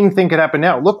the same thing could happen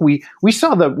now. Look, we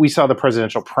saw the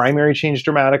presidential primary change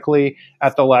dramatically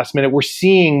at the last minute. We're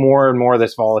seeing more and more of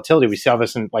this volatility. We saw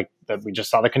this we just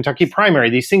saw the Kentucky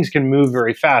primary. These things can move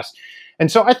very fast.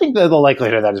 And so I think that the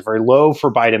likelihood of that is very low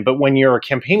for Biden. But when you're a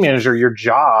campaign manager, your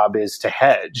job is to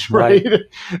hedge, right?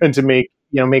 And to make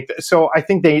So I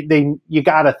think you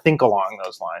got to think along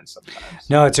those lines sometimes.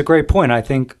 No, it's a great point. I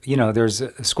think, there's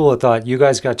a school of thought. You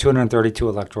guys got 232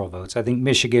 electoral votes. I think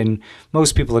Michigan,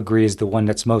 most people agree, is the one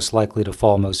that's most likely to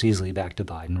fall most easily back to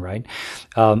Biden, right?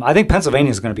 I think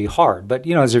Pennsylvania is going to be hard, but,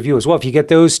 there's a view as well. If you get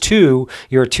those two,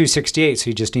 you're at 268, so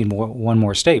you just need one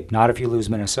more state, not if you lose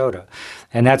Minnesota.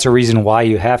 And that's a reason why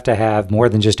you have to have more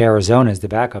than just Arizona as the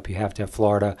backup. You have to have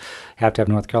Florida, you have to have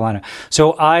North Carolina.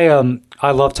 So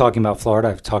I love talking about Florida.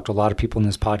 I've talked to a lot of people in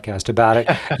this podcast about it.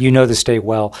 You know the state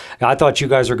well. I thought you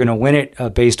guys were going to win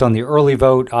it based on the early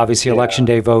vote. Obviously, Election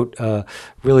Day vote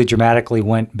really dramatically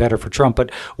went better for Trump.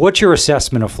 But what's your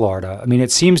assessment of Florida? I mean,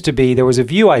 it seems to be, there was a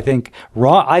view, I think,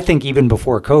 wrong. I think even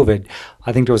before COVID,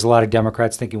 I think there was a lot of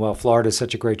Democrats thinking, well, Florida is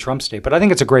such a great Trump state. But I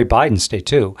think it's a great Biden state,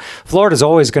 too. Florida's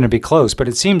always going to be close. But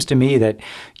it seems to me that,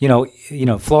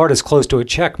 Florida's close to a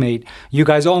checkmate. You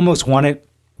guys almost won it.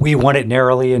 We won it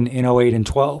narrowly in 08 and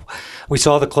 12. We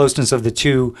saw the closeness of the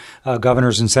two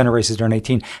governors and Senate races during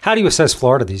 18. How do you assess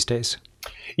Florida these days?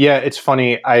 Yeah, it's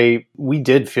funny. We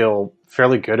did feel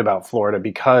fairly good about Florida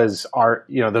because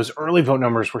those early vote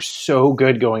numbers were so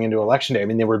good going into Election Day. I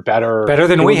mean, they were better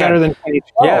than we had. Better than 2012.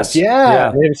 Yes.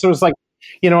 Yeah. So it was like,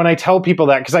 and I tell people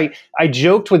that because I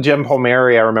joked with Jen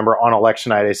Palmieri, I remember on election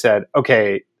night, I said,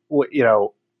 okay,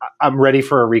 I'm ready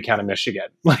for a recount of Michigan.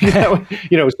 So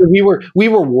we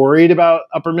were worried about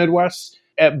Upper Midwest,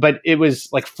 but it was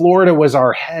like Florida was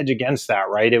our hedge against that,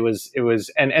 right? It was,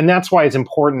 and that's why it's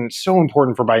so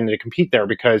important for Biden to compete there,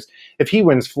 because if he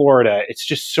wins Florida, it's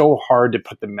just so hard to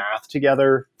put the math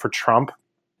together for Trump.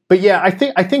 But yeah, I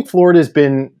think Florida's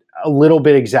been a little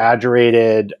bit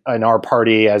exaggerated in our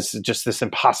party as just this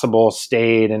impossible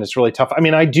state, and it's really tough. I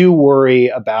mean, I do worry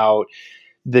about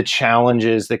the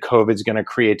challenges that COVID is going to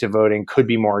create to voting could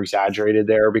be more exaggerated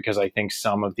there, because I think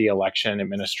some of the election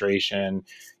administration,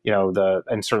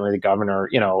 and certainly the governor,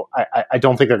 I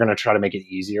don't think they're going to try to make it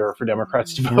easier for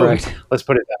Democrats to vote. Right. Let's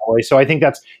put it that way. So I think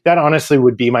that honestly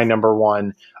would be my number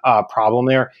one problem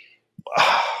there.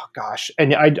 Oh, gosh.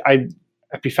 And I'd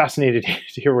be fascinated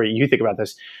to hear what you think about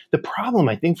this. The problem,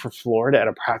 I think, for Florida at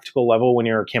a practical level when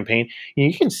you're a campaign,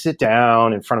 you can sit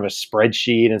down in front of a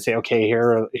spreadsheet and say, okay,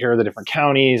 here are the different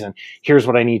counties, and here's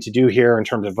what I need to do here in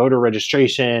terms of voter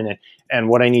registration and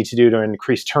what I need to do to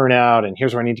increase turnout, and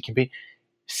here's where I need to campaign.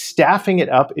 Staffing it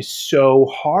up is so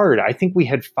hard. I think we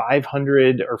had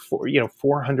 500 or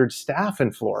 400 staff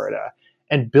in Florida,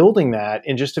 and building that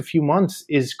in just a few months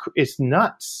is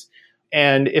nuts.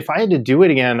 And if I had to do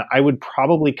it again, I would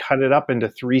probably cut it up into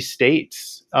 3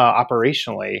 states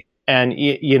operationally, and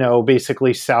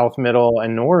basically South, Middle,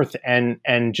 and North, and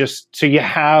just so you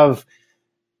have,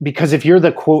 because if you're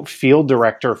the quote field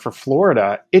director for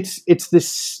Florida, it's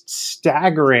this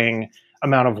staggering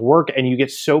amount of work, and you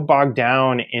get so bogged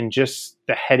down in just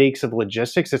the headaches of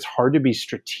logistics. It's hard to be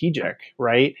strategic,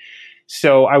 right?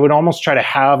 So I would almost try to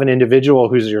have an individual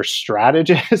who's your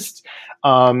strategist,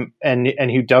 and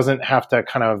who doesn't have to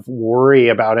kind of worry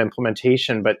about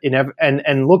implementation. But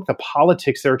and look, the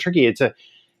politics there are tricky.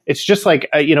 It's just like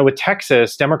with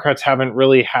Texas, Democrats haven't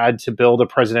really had to build a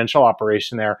presidential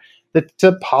operation there.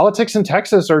 The politics in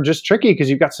Texas are just tricky because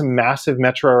you've got some massive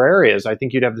metro areas. I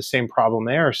think you'd have the same problem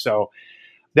there. So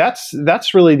that's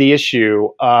really the issue.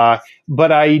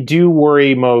 But I do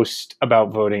worry most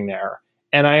about voting there.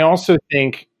 And I also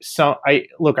think I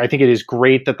think it is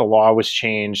great that the law was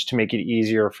changed to make it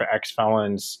easier for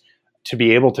ex-felons to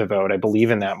be able to vote. I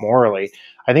believe in that morally.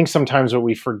 I think sometimes what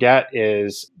we forget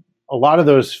is a lot of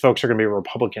those folks are going to be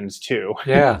Republicans too.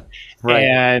 Yeah, right.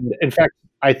 And in fact,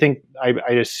 I think I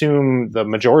assume the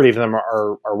majority of them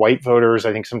are white voters.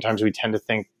 I think sometimes we tend to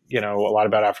think, a lot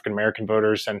about African American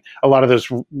voters, and a lot of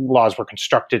those laws were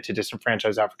constructed to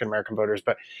disenfranchise African American voters.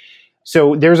 But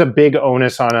so there's a big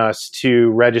onus on us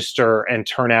to register and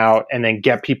turn out and then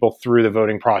get people through the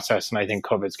voting process. And I think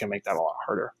COVID's going to make that a lot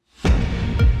harder.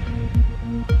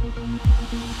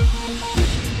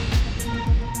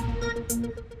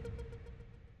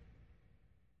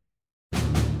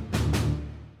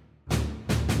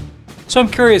 So I'm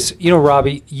curious,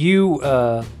 Robbie, you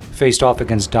faced off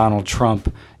against Donald Trump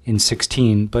in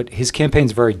 2016, but his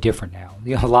campaign's very different now.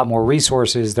 A lot more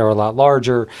resources. They're a lot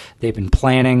larger. They've been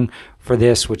planning for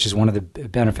this, which is one of the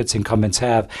benefits incumbents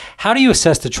have. How do you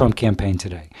assess the Trump campaign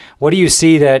today? What do you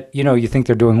see that, you think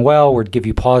they're doing well, or give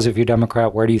you pause if you're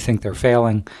Democrat? Where do you think they're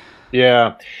failing?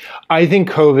 Yeah, I think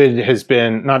COVID has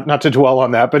been, not to dwell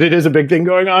on that, but it is a big thing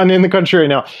going on in the country right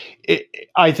now.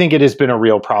 I think it has been a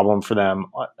real problem for them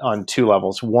on 2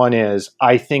 levels. One is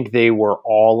I think they were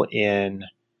all in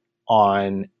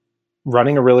on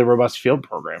running a really robust field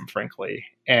program, frankly,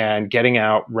 and getting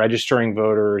out, registering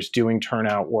voters, doing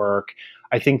turnout work.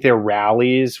 I think their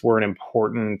rallies were an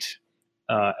important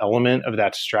element of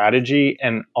that strategy,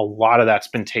 and a lot of that's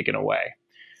been taken away.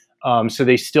 So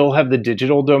they still have the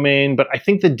digital domain, but I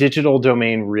think the digital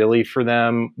domain really for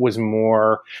them was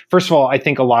more, first of all, I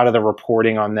think a lot of the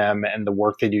reporting on them and the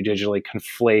work they do digitally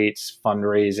conflates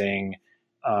fundraising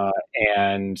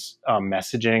and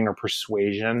messaging or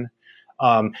persuasion.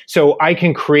 So I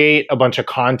can create a bunch of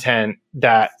content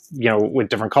that, with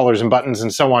different colors and buttons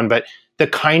and so on, but the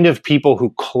kind of people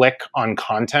who click on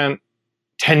content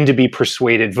tend to be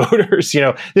persuaded voters.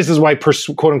 This is why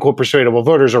quote unquote persuadable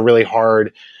voters are really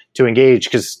hard to engage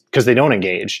because they don't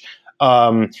engage.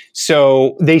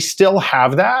 So they still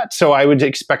have that. So I would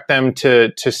expect them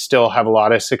to still have a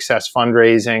lot of success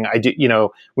fundraising. I do,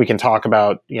 we can talk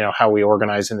about, how we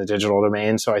organize in the digital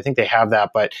domain. So I think they have that,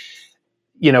 but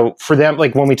for them,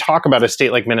 like when we talk about a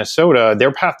state like Minnesota,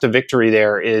 their path to victory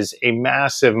there is a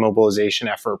massive mobilization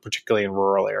effort, particularly in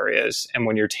rural areas. And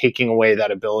when you're taking away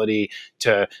that ability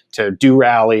to do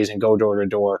rallies and go door to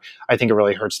door, I think it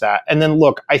really hurts that. And then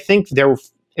look, I think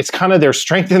it's kind of their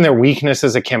strength and their weakness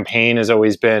as a campaign has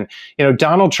always been,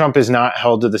 Donald Trump is not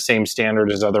held to the same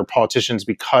standard as other politicians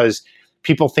because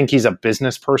people think he's a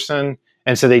business person.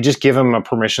 And so they just give him a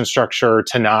permission structure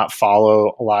to not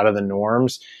follow a lot of the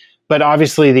norms. But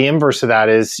obviously the inverse of that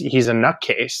is he's a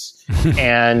nutcase.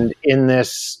 And in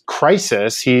this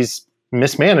crisis, he's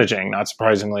mismanaging, not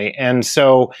surprisingly. And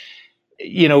so,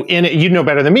 you know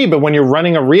better than me, but when you're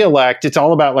running a reelect, it's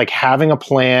all about like having a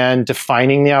plan,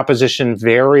 defining the opposition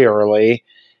very early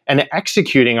and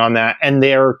executing on that. And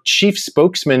their chief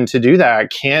spokesman to do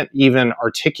that can't even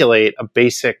articulate a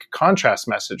basic contrast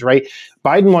message, right?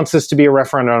 Biden wants this to be a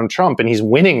referendum on Trump, and he's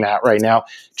winning that right now.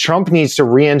 Trump needs to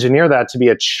re-engineer that to be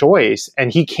a choice,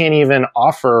 and he can't even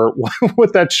offer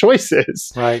what that choice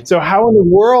is. Right. So how in the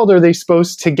world are they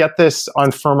supposed to get this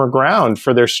on firmer ground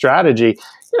for their strategy?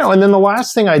 And then the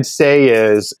last thing I'd say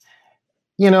is,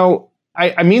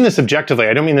 I mean this objectively.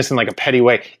 I don't mean this in like a petty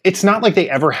way. It's not like they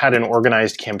ever had an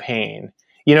organized campaign.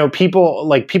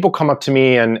 People come up to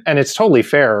me and it's totally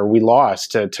fair. We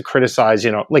lost to criticize,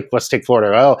 like let's take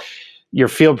Florida. Well, your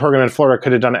field program in Florida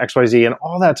could have done X, Y, Z, and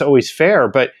all that's always fair.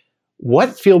 But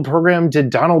what field program did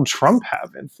Donald Trump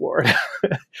have in Florida?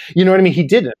 You know what I mean? He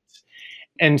didn't.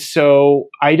 And so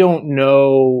I don't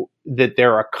know that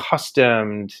they're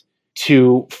accustomed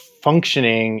to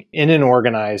functioning in an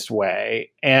organized way.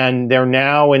 And they're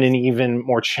now in an even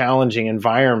more challenging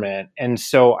environment. And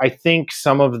so I think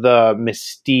some of the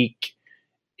mystique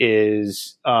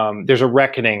is there's a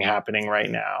reckoning happening right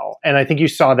now. And I think you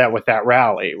saw that with that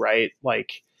rally, right?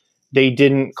 Like they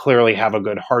didn't clearly have a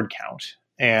good hard count.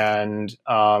 And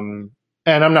I'm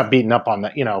not beating up on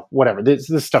that, whatever. This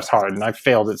stuff's hard and I've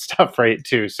failed at stuff, right,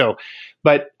 too. So,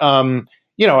 but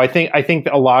I think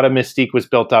a lot of mystique was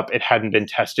built up. It hadn't been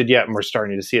tested yet, and we're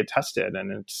starting to see it tested.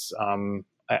 And it's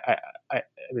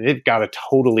they've got to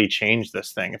totally change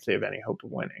this thing if they have any hope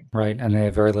of winning. Right, and they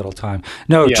have very little time.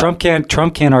 No, Yeah. Trump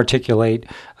can't articulate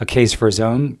a case for his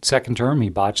own second term. He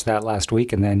botched that last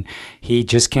week, and then he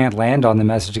just can't land on the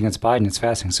message against Biden. It's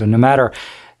fascinating. So no matter.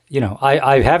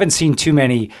 I haven't seen too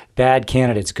many bad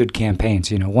candidates, good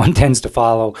campaigns. One tends to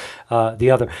follow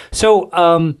the other. So,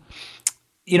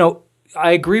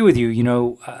 I agree with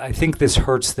you. I think this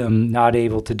hurts them not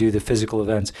able to do the physical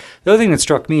events. The other thing that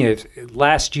struck me is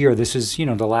last year, this is,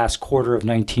 the last quarter of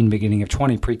 19, beginning of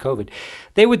 20, pre-COVID,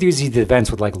 they would do these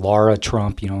events with like Laura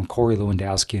Trump, and Corey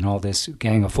Lewandowski and all this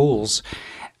gang of fools,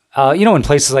 in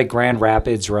places like Grand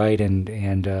Rapids, right,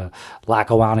 and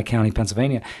Lackawanna County,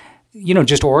 Pennsylvania,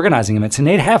 just organizing events, and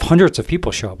they'd have hundreds of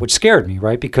people show up, which scared me,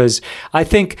 right? Because I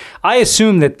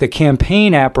assume that the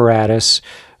campaign apparatus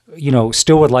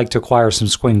still would like to acquire some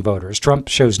swing voters. Trump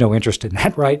shows no interest in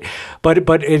that, right? But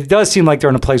it does seem like they're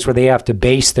in a place where they have to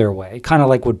base their way, kind of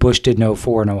like what Bush did in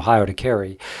 2004 in Ohio to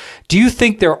carry. Do you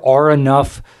think there are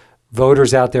enough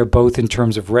voters out there, both in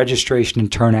terms of registration and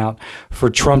turnout, for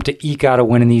Trump to eke out a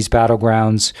win in these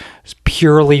battlegrounds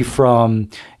purely from,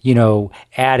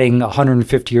 adding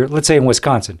 150, or let's say in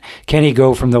Wisconsin? Can he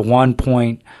go from the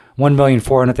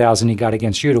 1,400,000 he got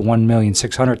against you to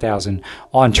 1,600,000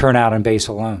 on turnout and base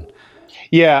alone?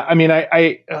 Yeah, I mean,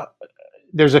 I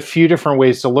there's a few different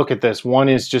ways to look at this. One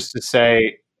is just to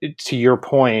say, to your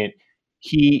point,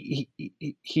 he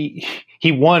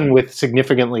won with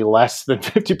significantly less than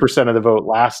 50% of the vote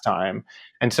last time,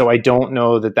 and so I don't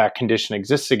know that condition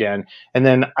exists again. And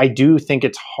then I do think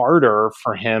it's harder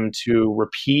for him to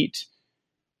repeat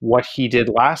what he did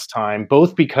last time,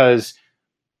 both because.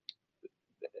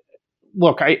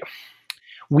 Look, I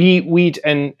feel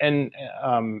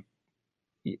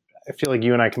like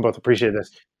you and I can both appreciate this.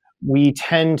 We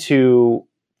tend to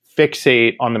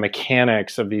fixate on the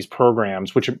mechanics of these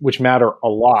programs, which matter a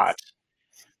lot,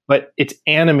 but it's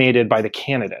animated by the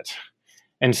candidate.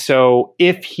 And so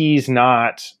if he's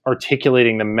not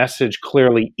articulating the message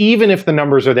clearly, even if the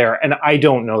numbers are there, and I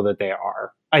don't know that they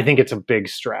are, I think it's a big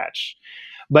stretch.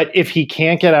 But if he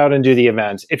can't get out and do the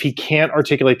events, if he can't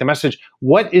articulate the message,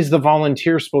 what is the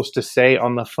volunteer supposed to say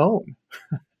on the phone?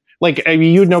 Like, I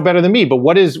mean, you'd know better than me, but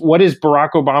what is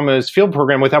Barack Obama's field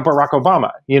program without Barack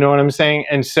Obama? You know what I'm saying?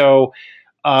 And so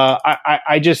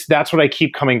I just, that's what I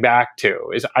keep coming back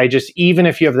to is even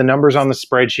if you have the numbers on the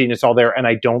spreadsheet and it's all there, and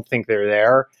I don't think they're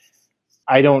there,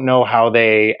 I don't know how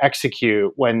they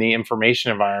execute when the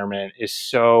information environment is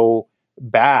so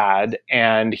bad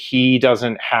and he's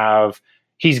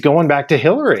going back to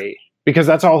Hillary because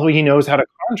that's all he knows how to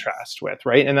contrast with,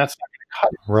 right? And that's not going to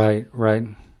cut it. Right.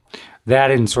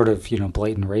 That and sort of,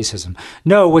 blatant racism.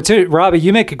 No, Robbie,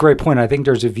 you make a great point. I think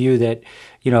there's a view that,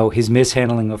 his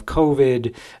mishandling of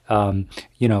COVID,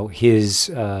 his,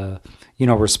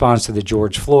 response to the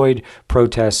George Floyd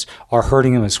protests are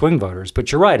hurting him as swing voters.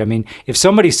 But you're right. I mean, if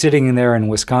somebody's sitting in there in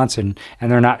Wisconsin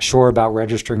and they're not sure about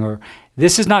registering,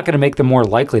 this is not going to make them more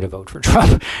likely to vote for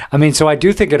Trump. I mean, so I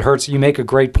do think it hurts. You make a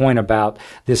great point about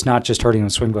this not just hurting the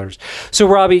swing voters. So,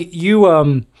 Robbie, you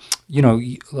ran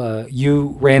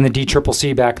the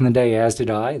DCCC back in the day, as did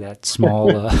I, that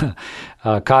small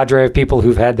cadre of people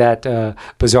who've had that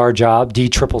bizarre job,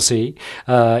 DCCC,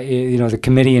 the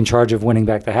committee in charge of winning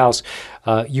back the House.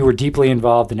 You were deeply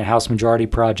involved in the House Majority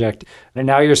Project, and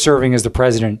now you're serving as the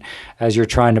president as you're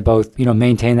trying to both,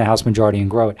 maintain the House Majority and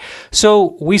grow it.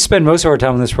 So we spend most of our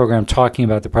time on this program talking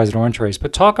about the presidential race,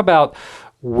 but talk about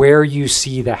where you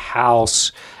see the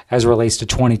House as it relates to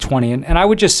 2020. And I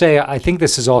would just say, I think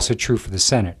this is also true for the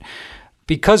Senate.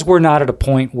 Because we're not at a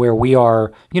point where we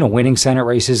are, winning Senate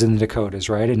races in the Dakotas,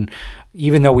 right? And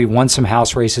even though we won some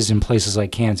House races in places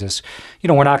like Kansas,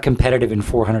 we're not competitive in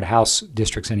 400 House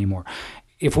districts anymore.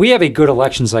 If we have a good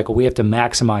election cycle, we have to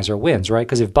maximize our wins, right?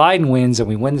 Because if Biden wins and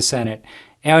we win the Senate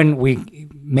and we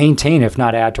maintain, if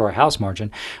not add to our House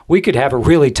margin, we could have a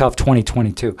really tough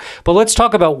 2022. But let's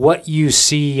talk about what you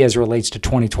see as it relates to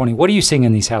 2020. What are you seeing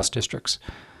in these House districts?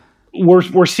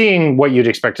 We're seeing what you'd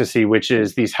expect to see, which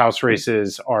is these House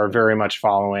races are very much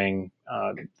following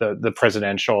the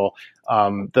presidential.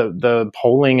 The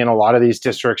polling in a lot of these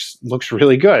districts looks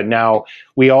really good. Now,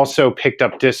 we also picked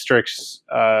up districts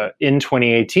in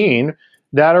 2018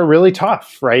 that are really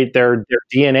tough, right? Their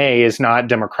DNA is not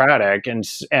Democratic,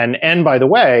 and by the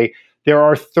way, there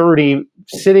are 30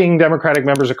 sitting Democratic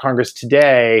members of Congress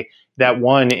today that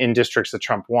won in districts that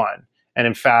Trump won. And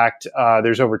in fact,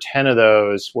 there's over 10 of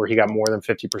those where he got more than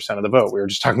 50% of the vote. We were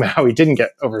just talking about how he didn't get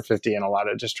over 50 in a lot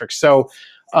of districts. So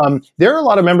there are a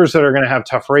lot of members that are going to have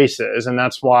tough races. And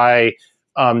that's why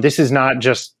this is not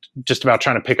just about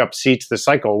trying to pick up seats this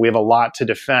cycle. We have a lot to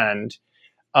defend.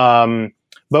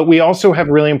 But we also have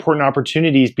really important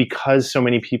opportunities because so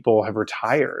many people have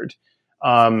retired.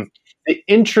 The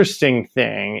interesting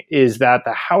thing is that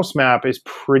the House map is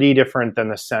pretty different than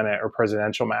the Senate or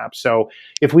presidential map. So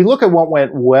if we look at what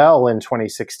went well in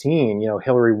 2016,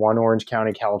 Hillary won Orange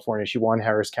County, California. She won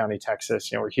Harris County,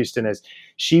 Texas, where Houston is.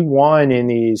 She won in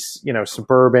these,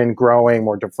 suburban, growing,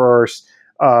 more diverse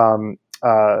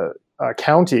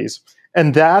counties.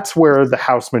 And that's where the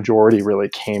House majority really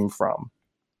came from.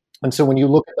 And so when you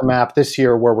look at the map this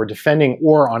year where we're defending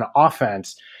or on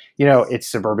offense, it's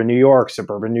suburban New York,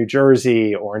 suburban New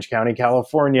Jersey, Orange County,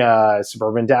 California,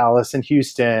 suburban Dallas and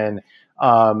Houston.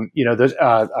 There's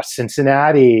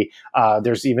Cincinnati.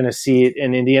 There's even a seat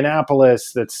in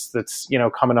Indianapolis that's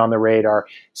coming on the radar.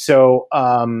 So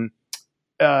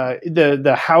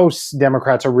the House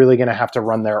Democrats are really going to have to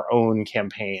run their own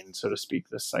campaign, so to speak,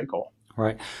 this cycle.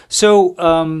 Right.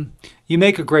 So you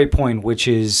make a great point, which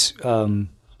is.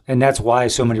 And that's why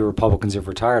so many Republicans have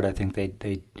retired. I think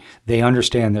they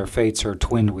understand their fates are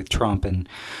twinned with Trump.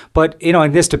 But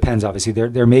and this depends, obviously.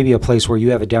 There may be a place where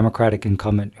you have a Democratic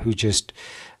incumbent who just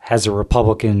has a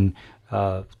Republican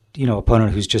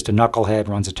opponent who's just a knucklehead,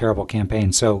 runs a terrible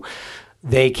campaign. So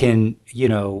they can,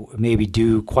 maybe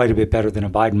do quite a bit better than a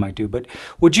Biden might do. But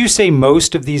would you say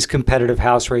most of these competitive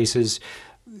House races,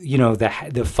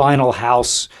 the final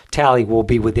House tally will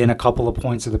be within a couple of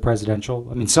points of the presidential?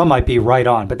 I mean, some might be right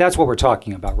on, but that's what we're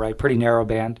talking about, right? Pretty narrow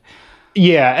band.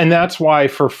 Yeah, and that's why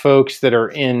for folks that are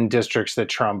in districts that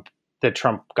Trump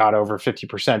got over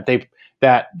 50%,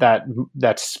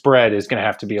 that spread is going to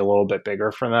have to be a little bit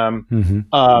bigger for them.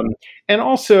 Mm-hmm. And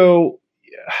also,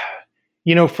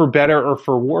 for better or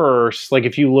for worse, like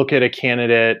if you look at a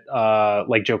candidate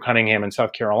like Joe Cunningham in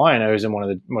South Carolina, who's in one of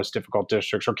the most difficult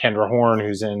districts, or Kendra Horn,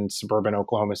 who's in suburban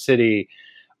Oklahoma City,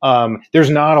 there's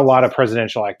not a lot of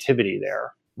presidential activity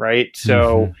there, right?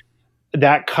 So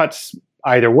that cuts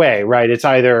either way, right? It's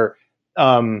either,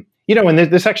 and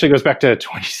this actually goes back to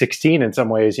 2016 in some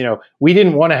ways. We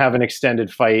didn't want to have an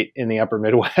extended fight in the upper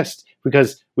Midwest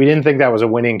because we didn't think that was a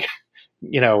winning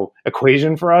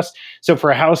equation for us. So for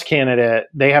a House candidate,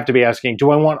 they have to be asking, do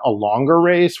I want a longer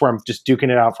race where I'm just duking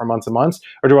it out for months and months?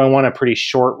 Or do I want a pretty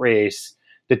short race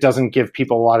that doesn't give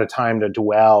people a lot of time to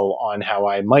dwell on how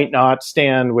I might not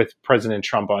stand with President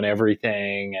Trump on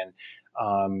everything and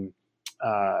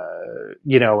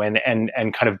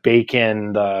kind of bake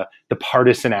in the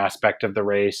partisan aspect of the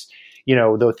race.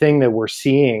 The thing that we're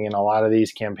seeing in a lot of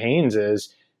these campaigns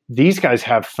is these guys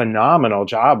have phenomenal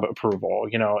job approval,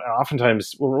 and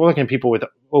oftentimes we're looking at people with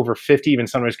over 50, even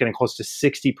sometimes getting close to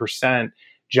 60%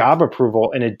 job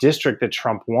approval in a district that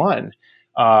Trump won,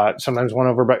 sometimes won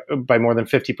over by more than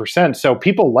 50%. So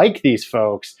people like these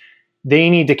folks, they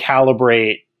need to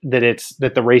calibrate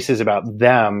that the race is about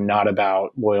them, not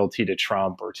about loyalty to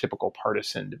Trump or typical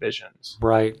partisan divisions.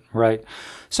 Right.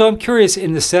 So I'm curious,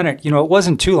 in the Senate, it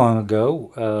wasn't too long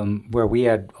ago where we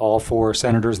had all 4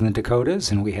 senators in the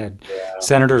Dakotas, and we had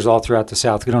senators all throughout the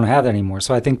South. We don't have that anymore.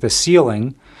 So I think the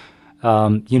ceiling,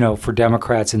 for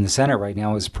Democrats in the Senate right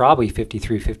now is probably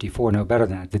 53, 54, no better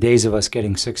than that. The days of us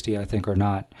getting 60, I think, are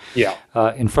not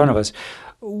in front of us.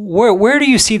 Where do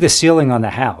you see the ceiling on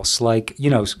the House?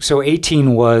 So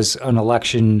 18 was an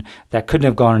election that couldn't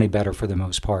have gone any better for the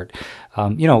most part.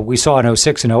 We saw in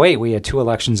 06 and 08, we had 2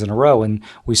 elections in a row, and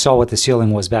we saw what the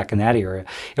ceiling was back in that era.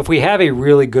 If we have a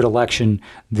really good election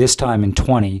this time in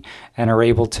 20 and are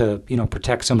able to,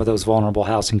 protect some of those vulnerable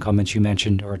House incumbents you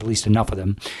mentioned, or at least enough of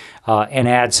them, and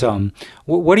add some,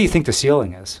 what do you think the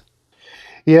ceiling is?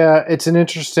 Yeah, it's an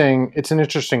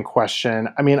interesting question.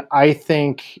 I mean, I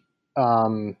think,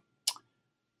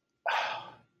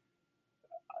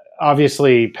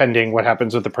 obviously pending what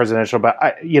happens with the presidential, but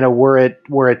we're at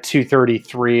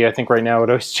 233. I think right now it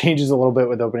always changes a little bit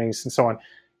with openings and so on.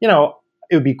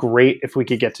 It would be great if we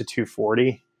could get to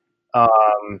 240.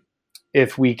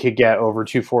 If we could get over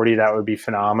 240, that would be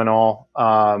phenomenal.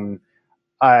 Part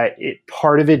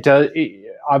of it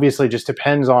obviously just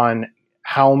depends on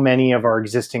how many of our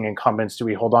existing incumbents do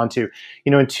we hold on to.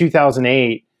 In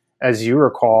 2008, as you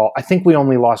recall, I think we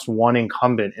only lost 1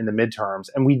 incumbent in the midterms,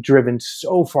 and we'd driven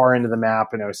so far into the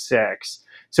map in 06.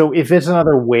 So if it's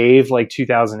another wave like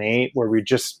 2008, where we're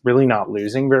just really not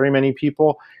losing very many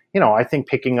people, I think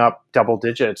picking up double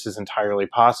digits is entirely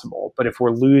possible. But if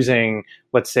we're losing,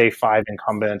 let's say, 5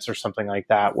 incumbents or something like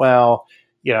that, well,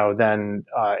 then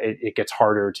it gets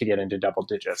harder to get into double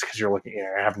digits because you're looking,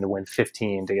 you're having to win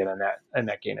 15 to get a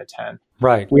net gain of 10.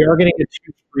 Right. We are getting 2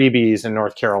 freebies in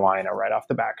North Carolina right off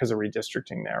the bat because of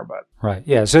redistricting there. But right,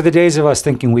 yeah. So the days of us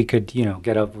thinking we could,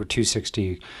 get over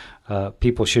 260,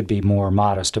 people should be more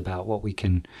modest about what we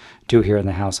can do here in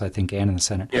the House, I think, and in the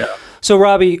Senate. Yeah. So,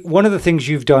 Robbie, one of the things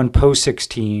you've done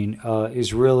post-16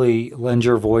 is really lend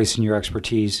your voice and your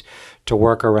expertise to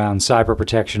work around cyber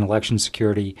protection, election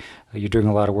security. You're doing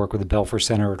a lot of work with the Belfer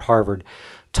Center at Harvard.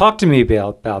 Talk to me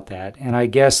about that. And I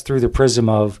guess through the prism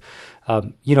of,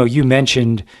 you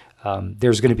mentioned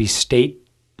there's going to be state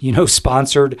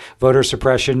sponsored voter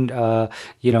suppression,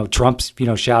 Trump's,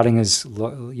 shouting as,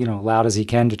 loud as he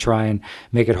can to try and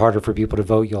make it harder for people to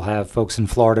vote. You'll have folks in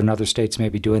Florida and other states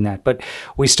maybe doing that. But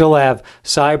we still have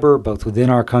cyber, both within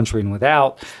our country and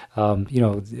without,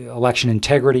 election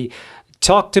integrity.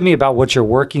 Talk to me about what you're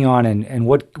working on and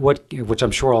what, which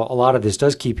I'm sure a lot of this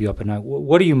does keep you up at night.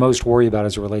 What are you most worried about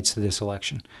as it relates to this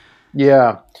election?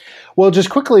 Yeah. Well, just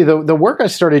quickly, the work I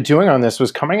started doing on this was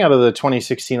coming out of the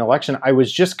 2016 election. I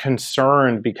was just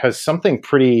concerned because something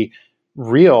pretty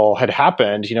real had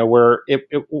happened, where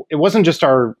it wasn't just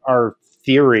our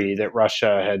theory that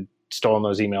Russia had stolen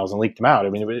those emails and leaked them out. I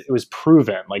mean, it was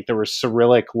proven. Like there were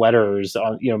Cyrillic letters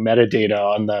on,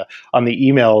 metadata on the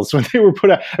emails when they were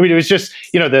put out. I mean, it was just,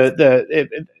 it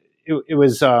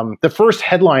was the first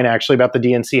headline actually about the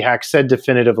DNC hack said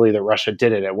definitively that Russia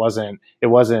did it. It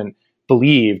wasn't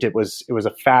believed. It was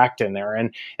a fact in there.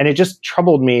 And it just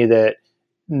troubled me that,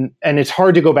 and it's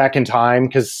hard to go back in time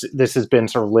because this has been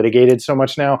sort of litigated so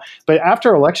much now, but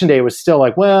after Election Day, it was still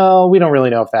like, well, we don't really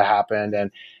know if that happened.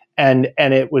 And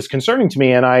it was concerning to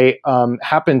me. And I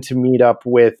happened to meet up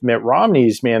with Mitt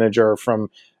Romney's manager from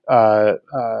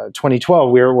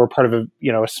 2012. We're part of a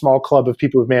small club of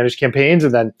people who've managed campaigns,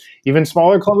 and then even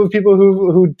smaller club of people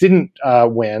who didn't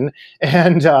win.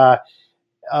 And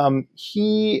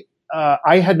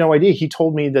I had no idea. He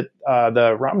told me that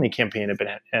the Romney campaign had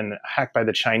been hacked by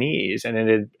the Chinese, and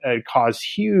it had caused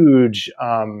huge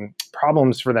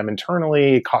problems for them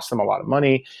internally. It cost them a lot of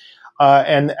money.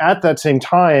 And at that same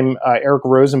time, Eric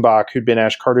Rosenbach, who'd been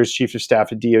Ash Carter's chief of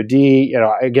staff at DoD,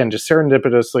 again, just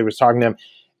serendipitously was talking to him.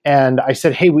 And I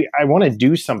said, hey, I want to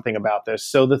do something about this.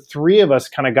 So the three of us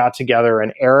kind of got together,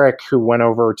 and Eric, who went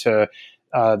over to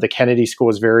the Kennedy School,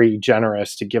 was very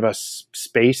generous to give us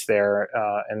space there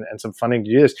and some funding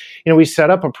to do this. We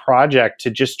set up a project to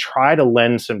just try to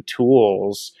lend some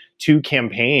tools to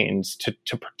campaigns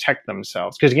to protect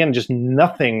themselves. Because again, just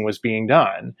nothing was being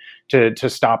done to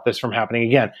stop this from happening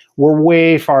again. We're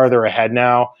way farther ahead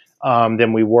now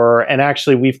than we were. And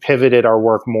actually, we've pivoted our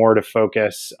work more to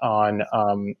focus on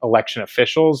election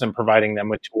officials and providing them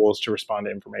with tools to respond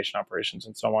to information operations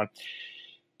and so on.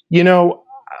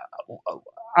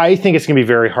 I think it's going to be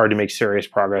very hard to make serious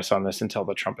progress on this until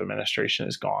the Trump administration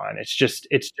is gone. It's just,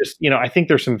 I think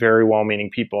there's some very well-meaning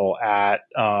people at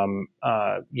the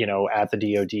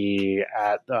DoD,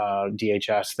 at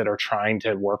DHS that are trying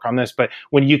to work on this. But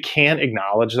when you can't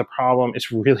acknowledge the problem,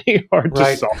 it's really hard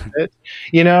to solve it,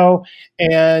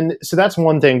 And so that's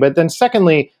one thing. But then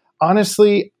secondly,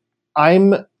 honestly,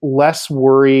 I'm less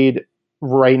worried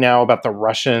right now about the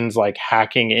Russians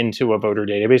hacking into a voter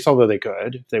database, although they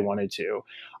could if they wanted to.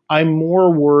 I'm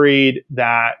more worried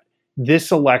that this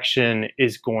election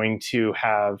is going to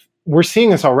we're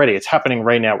seeing this already. It's happening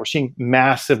right now. We're seeing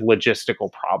massive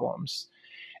logistical problems.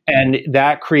 And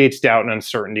that creates doubt and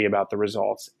uncertainty about the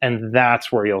results. And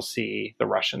that's where you'll see the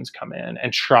Russians come in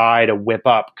and try to whip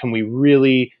up, can we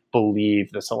really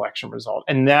believe this election result?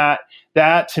 And that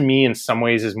to me, in some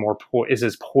ways, is is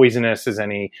as poisonous as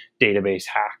any database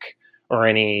hack or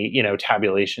any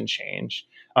tabulation change,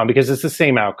 because it's the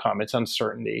same outcome. It's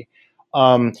uncertainty,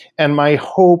 and my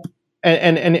hope.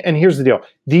 And here's the deal: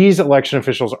 these election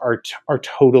officials are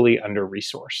totally under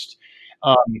resourced.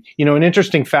 An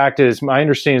interesting fact is, my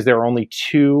understanding is there are only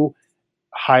two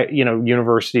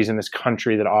universities in this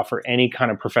country that offer any kind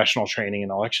of professional training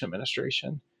in election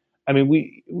administration. I mean,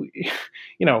 we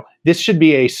this should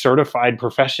be a certified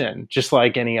profession, just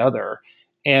like any other.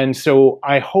 And so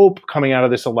I hope coming out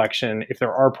of this election, if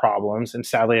there are problems, and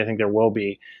sadly I think there will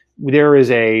be, there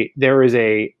is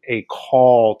a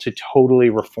call to totally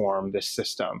reform this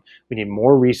system. We need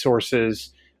more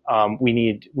resources. We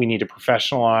need to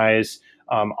professionalize,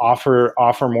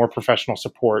 offer more professional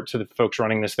support to the folks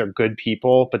running this. They're good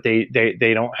people, but they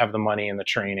don't have the money and the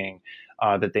training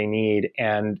that they need.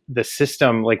 And the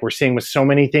system, like we're seeing with so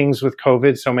many things with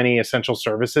COVID, so many essential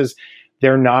services,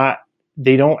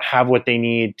 they don't have what they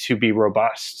need to be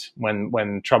robust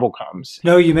when trouble comes.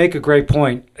 No, you make a great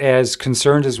point. As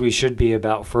concerned as we should be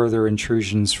about further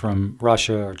intrusions from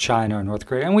Russia or China or North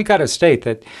Korea, and we got to state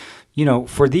that,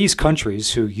 for these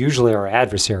countries who usually are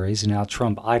adversaries, and now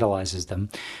Trump idolizes them,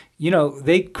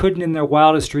 they couldn't in their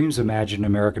wildest dreams imagine an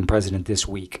American president this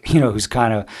weak, who's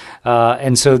kind of,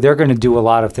 and so they're going to do a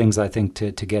lot of things, I think,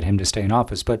 to get him to stay in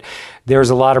office. But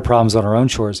there's a lot of problems on our own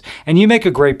shores. And you make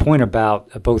a great point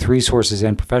about both resources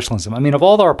and professionalism. I mean, of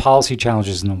all our policy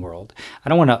challenges in the world, I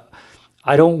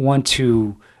don't want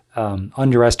to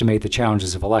underestimate the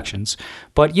challenges of elections.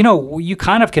 But, you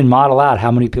kind of can model out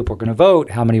how many people are going to vote,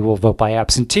 how many will vote by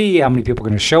absentee, how many people are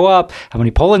going to show up, how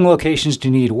many polling locations do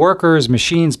you need, workers,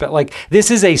 machines. But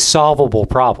this is a solvable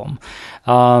problem.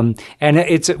 And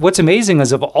what's amazing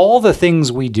is of all the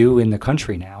things we do in the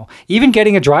country now, even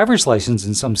getting a driver's license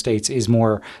in some states is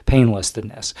more painless than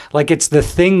this. It's the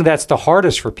thing that's the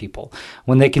hardest for people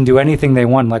when they can do anything they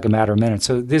want in a matter of minutes.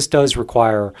 So this does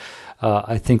require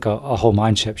I think a whole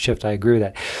mindset shift. I agree with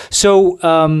that.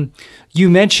 So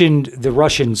you mentioned the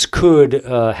Russians could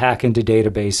hack into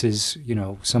databases.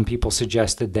 Some people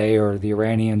suggest that they or the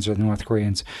Iranians or the North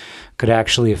Koreans could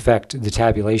actually affect the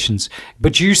tabulations.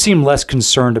 But you seem less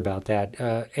concerned about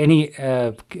that.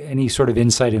 Any sort of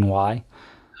insight in why?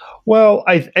 Well,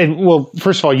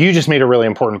 first of all, you just made a really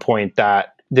important point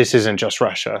that this isn't just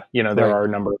Russia. There are a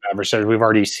number of adversaries. We've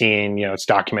already seen, it's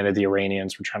documented the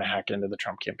Iranians were trying to hack into the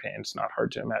Trump campaign. It's not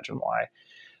hard to imagine why.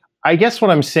 I guess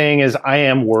what I'm saying is I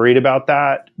am worried about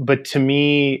that. But to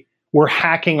me, we're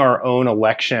hacking our own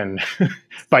election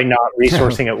by not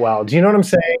resourcing it well. Do you know what I'm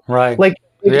saying? Right.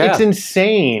 It's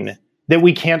insane that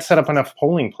we can't set up enough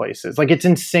polling places. It's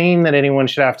insane that anyone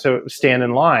should have to stand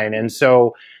in line. And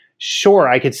so, sure,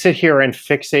 I could sit here and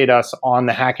fixate us on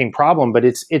the hacking problem, but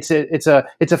it's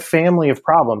a family of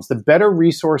problems. The better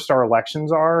resourced our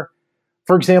elections are,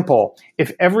 for example,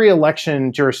 if every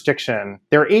election jurisdiction,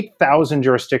 there are 8,000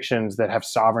 jurisdictions that have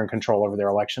sovereign control over their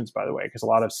elections, by the way, because a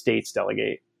lot of states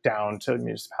delegate down to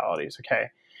municipalities. Okay,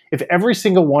 if every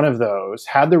single one of those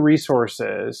had the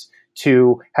resources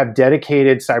to have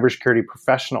dedicated cybersecurity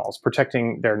professionals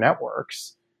protecting their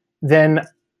networks, then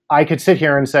I could sit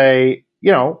here and say,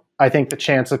 I think the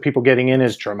chance of people getting in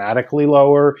is dramatically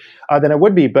lower than it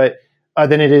would be, but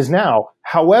than it is now.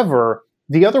 However,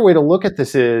 the other way to look at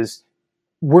this is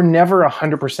we're never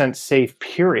 100% safe,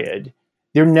 period.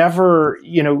 They're never,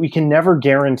 we can never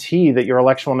guarantee that your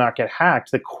election will not get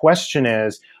hacked. The question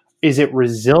is it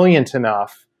resilient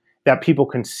enough that people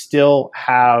can still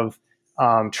have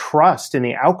trust in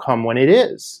the outcome when it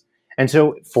is? And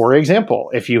so, for example,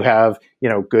 if you have,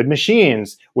 good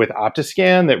machines with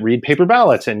Optiscan that read paper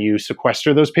ballots and you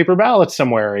sequester those paper ballots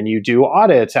somewhere and you do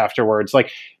audits afterwards,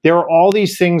 like there are all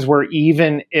these things where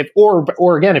even if,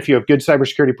 or again, if you have good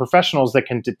cybersecurity professionals that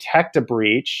can detect a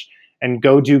breach and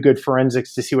go do good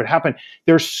forensics to see what happened,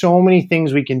 there's so many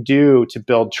things we can do to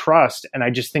build trust. And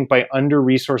I just think by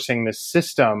under-resourcing this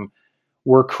system,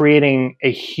 we're creating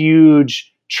a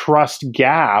huge trust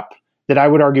gap that I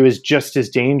would argue is just as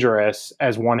dangerous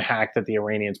as one hack that the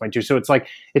Iranians might do. So it's like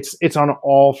it's on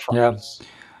all fronts. Yeah.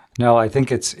 No, I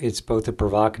think it's both a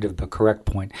provocative but correct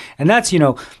point. And that's,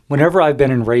 whenever I've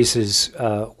been in races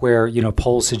where,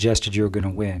 polls suggested you're going to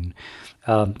win,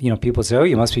 people say, oh,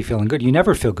 you must be feeling good. You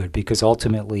never feel good because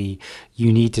ultimately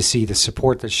you need to see the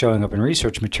support that's showing up in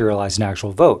research materialize in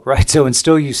actual vote, right? So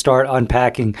until you start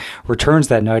unpacking returns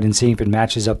that night and seeing if it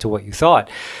matches up to what you thought.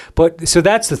 But so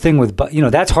that's the thing with,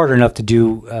 that's hard enough to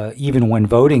do even when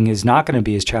voting is not going to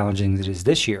be as challenging as it is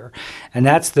this year. And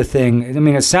that's the thing. I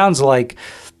mean, it sounds like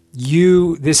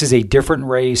this is a different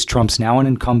race. Trump's now an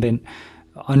incumbent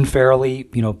unfairly.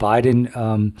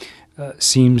 Biden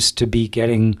seems to be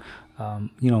getting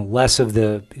less of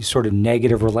the sort of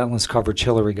negative, relentless coverage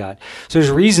Hillary got. So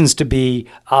there's reasons to be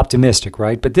optimistic,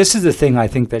 right? But this is the thing I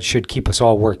think that should keep us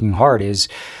all working hard is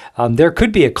there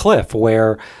could be a cliff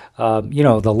where,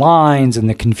 the lines and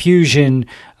the confusion,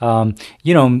 and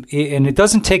it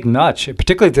doesn't take much,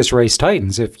 particularly if this race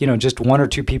tightens. If, just one or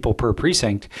two people per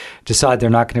precinct decide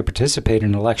they're not going to participate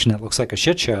in an election that looks like a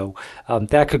shit show,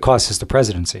 that could cost us the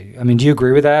presidency. I mean, do you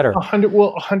agree with that? Or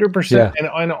 100%. Yeah.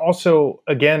 And also,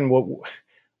 again,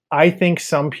 I think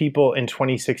some people in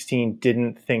 2016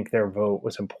 didn't think their vote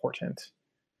was important.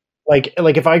 Like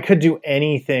if I could do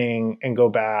anything and go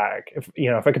back,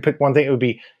 if I could pick one thing, it would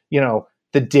be,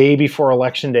 the day before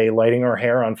Election Day, lighting our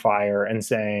hair on fire and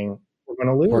saying, we're going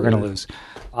to lose. We're going to lose.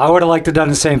 I would have liked to have done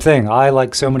the same thing. I,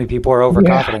 like so many people, are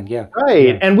overconfident. Yeah. Right.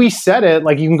 Yeah. And we said it,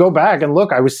 like you can go back and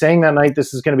look, I was saying that night,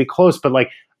 this is going to be close, but like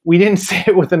we didn't say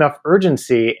it with enough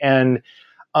urgency. And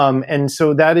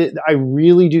so that is, I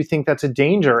really do think that's a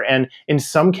danger. And in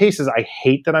some cases, I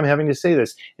hate that I'm having to say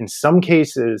this. In some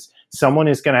cases, they're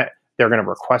going to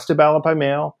request a ballot by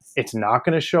mail. It's not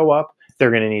going to show up. They're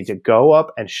going to need to go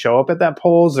up and show up at that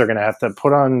polls. They're going to have to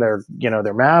put on their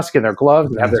mask and their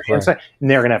gloves and have their hands, and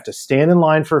they're going to have to stand in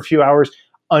line for a few hours.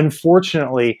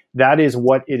 Unfortunately, that is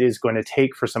what it is going to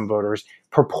take for some voters,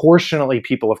 proportionately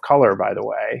people of color, by the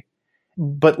way.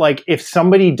 But like, if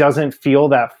somebody doesn't feel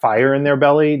that fire in their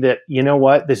belly that,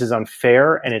 this is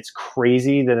unfair and it's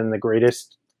crazy that in the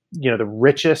greatest, the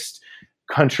richest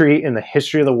country in the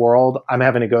history of the world, I'm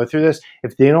having to go through this.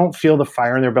 If they don't feel the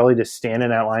fire in their belly to stand in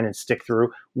that line and stick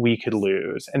through, we could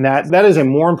lose. And that is a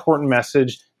more important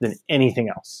message than anything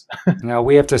else. Now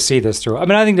we have to see this through. I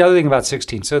mean, I think the other thing about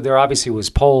 16, so there obviously was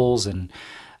polls and,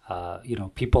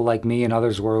 people like me and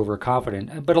others were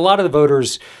overconfident, but a lot of the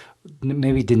voters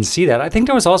maybe didn't see that. I think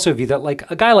there was also a view that like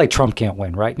a guy like Trump can't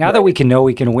win, right? Now that we can know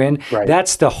we can win,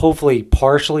 that's hopefully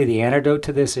partially the antidote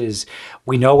to this is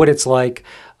we know what it's like.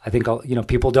 I think,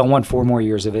 people don't want 4 more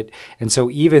years of it. And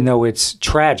so even though it's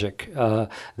tragic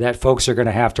that folks are going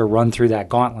to have to run through that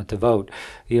gauntlet to vote,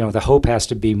 the hope has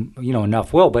to be,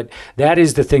 enough will. But that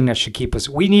is the thing that should keep us.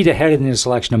 We need to head in this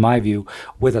election, in my view,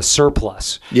 with a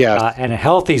surplus and a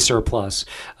healthy surplus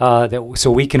so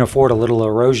we can afford a little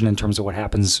erosion in terms of what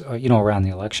happens, around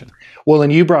the election. Well,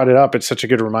 and you brought it up. It's such a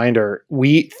good reminder.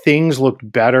 Things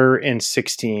looked better in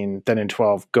 16 than in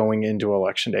 12 going into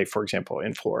Election Day, for example,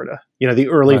 in Florida. The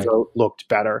early vote looked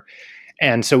better.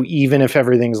 And so even if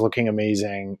everything's looking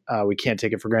amazing, we can't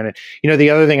take it for granted. The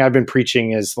other thing I've been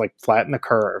preaching is like flatten the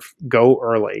curve, go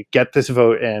early, get this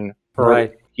vote in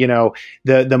early. Right.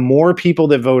 The more people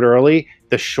that vote early,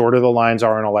 the shorter the lines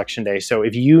are on Election Day. So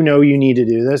if you need to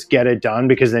do this, get it done,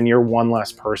 because then you're one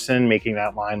less person making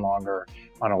that line longer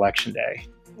on Election Day.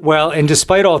 Well, and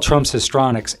despite all Trump's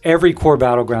histrionics, every core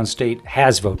battleground state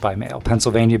has vote by mail,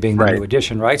 Pennsylvania being the new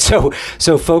addition, right? So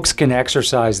folks can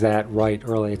exercise that right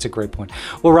early. It's a great point.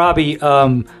 Well, Robbie,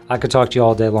 I could talk to you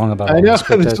all day long about all this.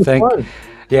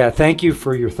 But thank you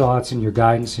for your thoughts and your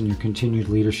guidance and your continued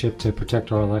leadership to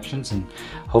protect our elections. And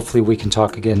hopefully we can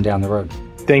talk again down the road.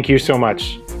 Thank you so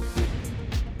much.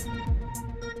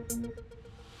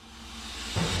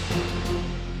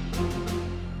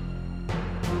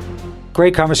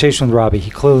 great conversation with Robbie.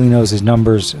 He clearly knows his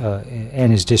numbers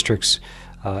and his districts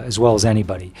as well as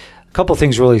anybody. A couple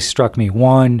things really struck me.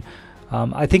 One,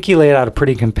 I think he laid out a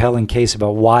pretty compelling case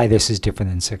about why this is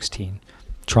different than 2016.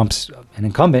 Trump's an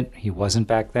incumbent. He wasn't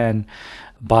back then.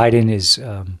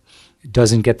 Biden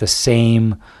doesn't get the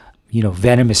same,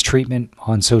 venomous treatment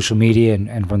on social media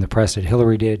and from the press that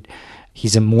Hillary did.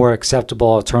 He's a more acceptable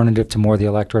alternative to more of the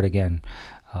electorate again.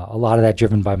 A lot of that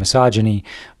driven by misogyny.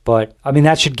 But,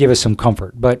 that should give us some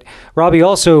comfort. But Robbie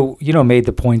also, made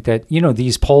the point that,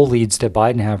 these poll leads that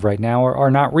Biden have right now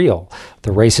are not real.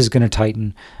 The race is going to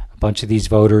tighten. A bunch of these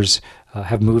voters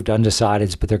have moved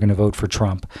undecideds, but they're going to vote for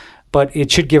Trump. But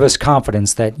it should give us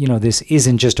confidence that, this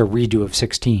isn't just a redo of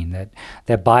 2016,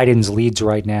 that Biden's leads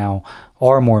right now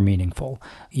are more meaningful,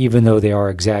 even though they are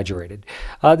exaggerated.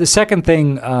 The second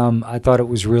thing I thought it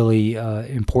was really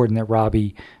important that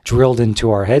Robbie drilled into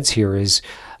our heads here is,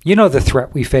 the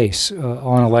threat we face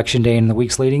on Election Day and the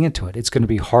weeks leading into it. It's going to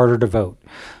be harder to vote.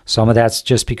 Some of that's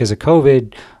just because of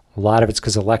COVID. A lot of it's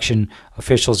because election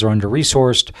officials are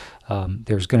under-resourced.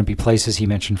 There's going to be places, he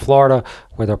mentioned Florida,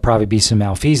 where there'll probably be some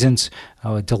malfeasance,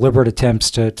 deliberate attempts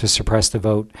to suppress the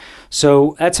vote.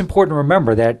 So that's important to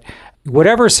remember that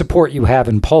whatever support you have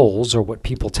in polls or what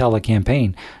people tell a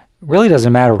campaign really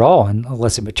doesn't matter at all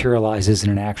unless it materializes in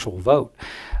an actual vote.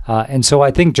 And so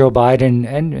I think Joe Biden,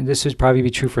 and this would probably be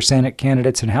true for Senate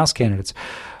candidates and House candidates,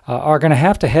 are going to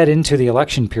have to head into the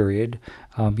election period,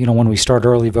 when we start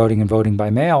early voting and voting by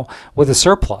mail, with a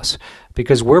surplus,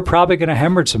 because we're probably going to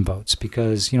hemorrhage some votes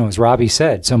because, as Robbie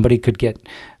said,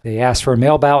 they ask for a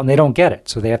mail ballot and they don't get it.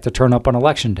 So they have to turn up on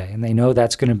Election Day. And they know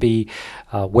that's going to be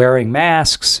wearing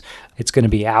masks. It's going to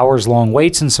be hours-long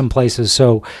waits in some places.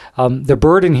 So the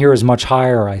burden here is much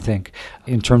higher, I think,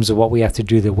 in terms of what we have to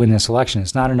do to win this election.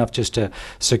 It's not enough just to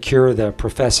secure the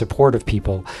professed support of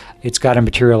people. It's got to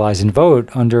materialize and vote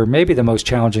under maybe the most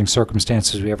challenging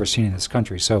circumstances we've ever seen in this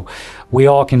country. So we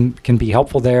all can be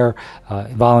helpful there,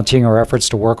 volunteering our efforts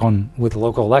to work with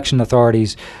local election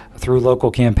authorities through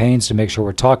local campaigns to make sure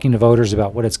we're talking to voters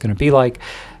about what it's going to be like,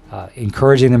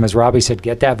 encouraging them, as Robbie said,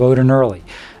 get that vote in early.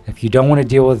 If you don't want to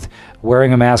deal with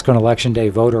wearing a mask on Election Day,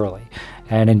 vote early.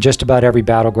 And in just about every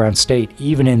battleground state,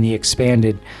 even in the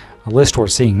expanded list we're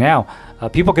seeing now,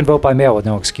 people can vote by mail with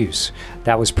no excuse.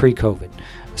 That was pre-COVID.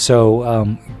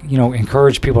 So,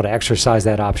 encourage people to exercise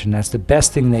that option. That's the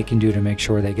best thing they can do to make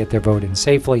sure they get their vote in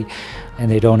safely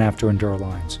and they don't have to endure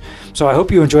lines. So I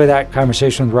hope you enjoy that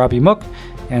conversation with Robbie Mook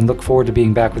and look forward to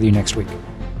being back with you next week.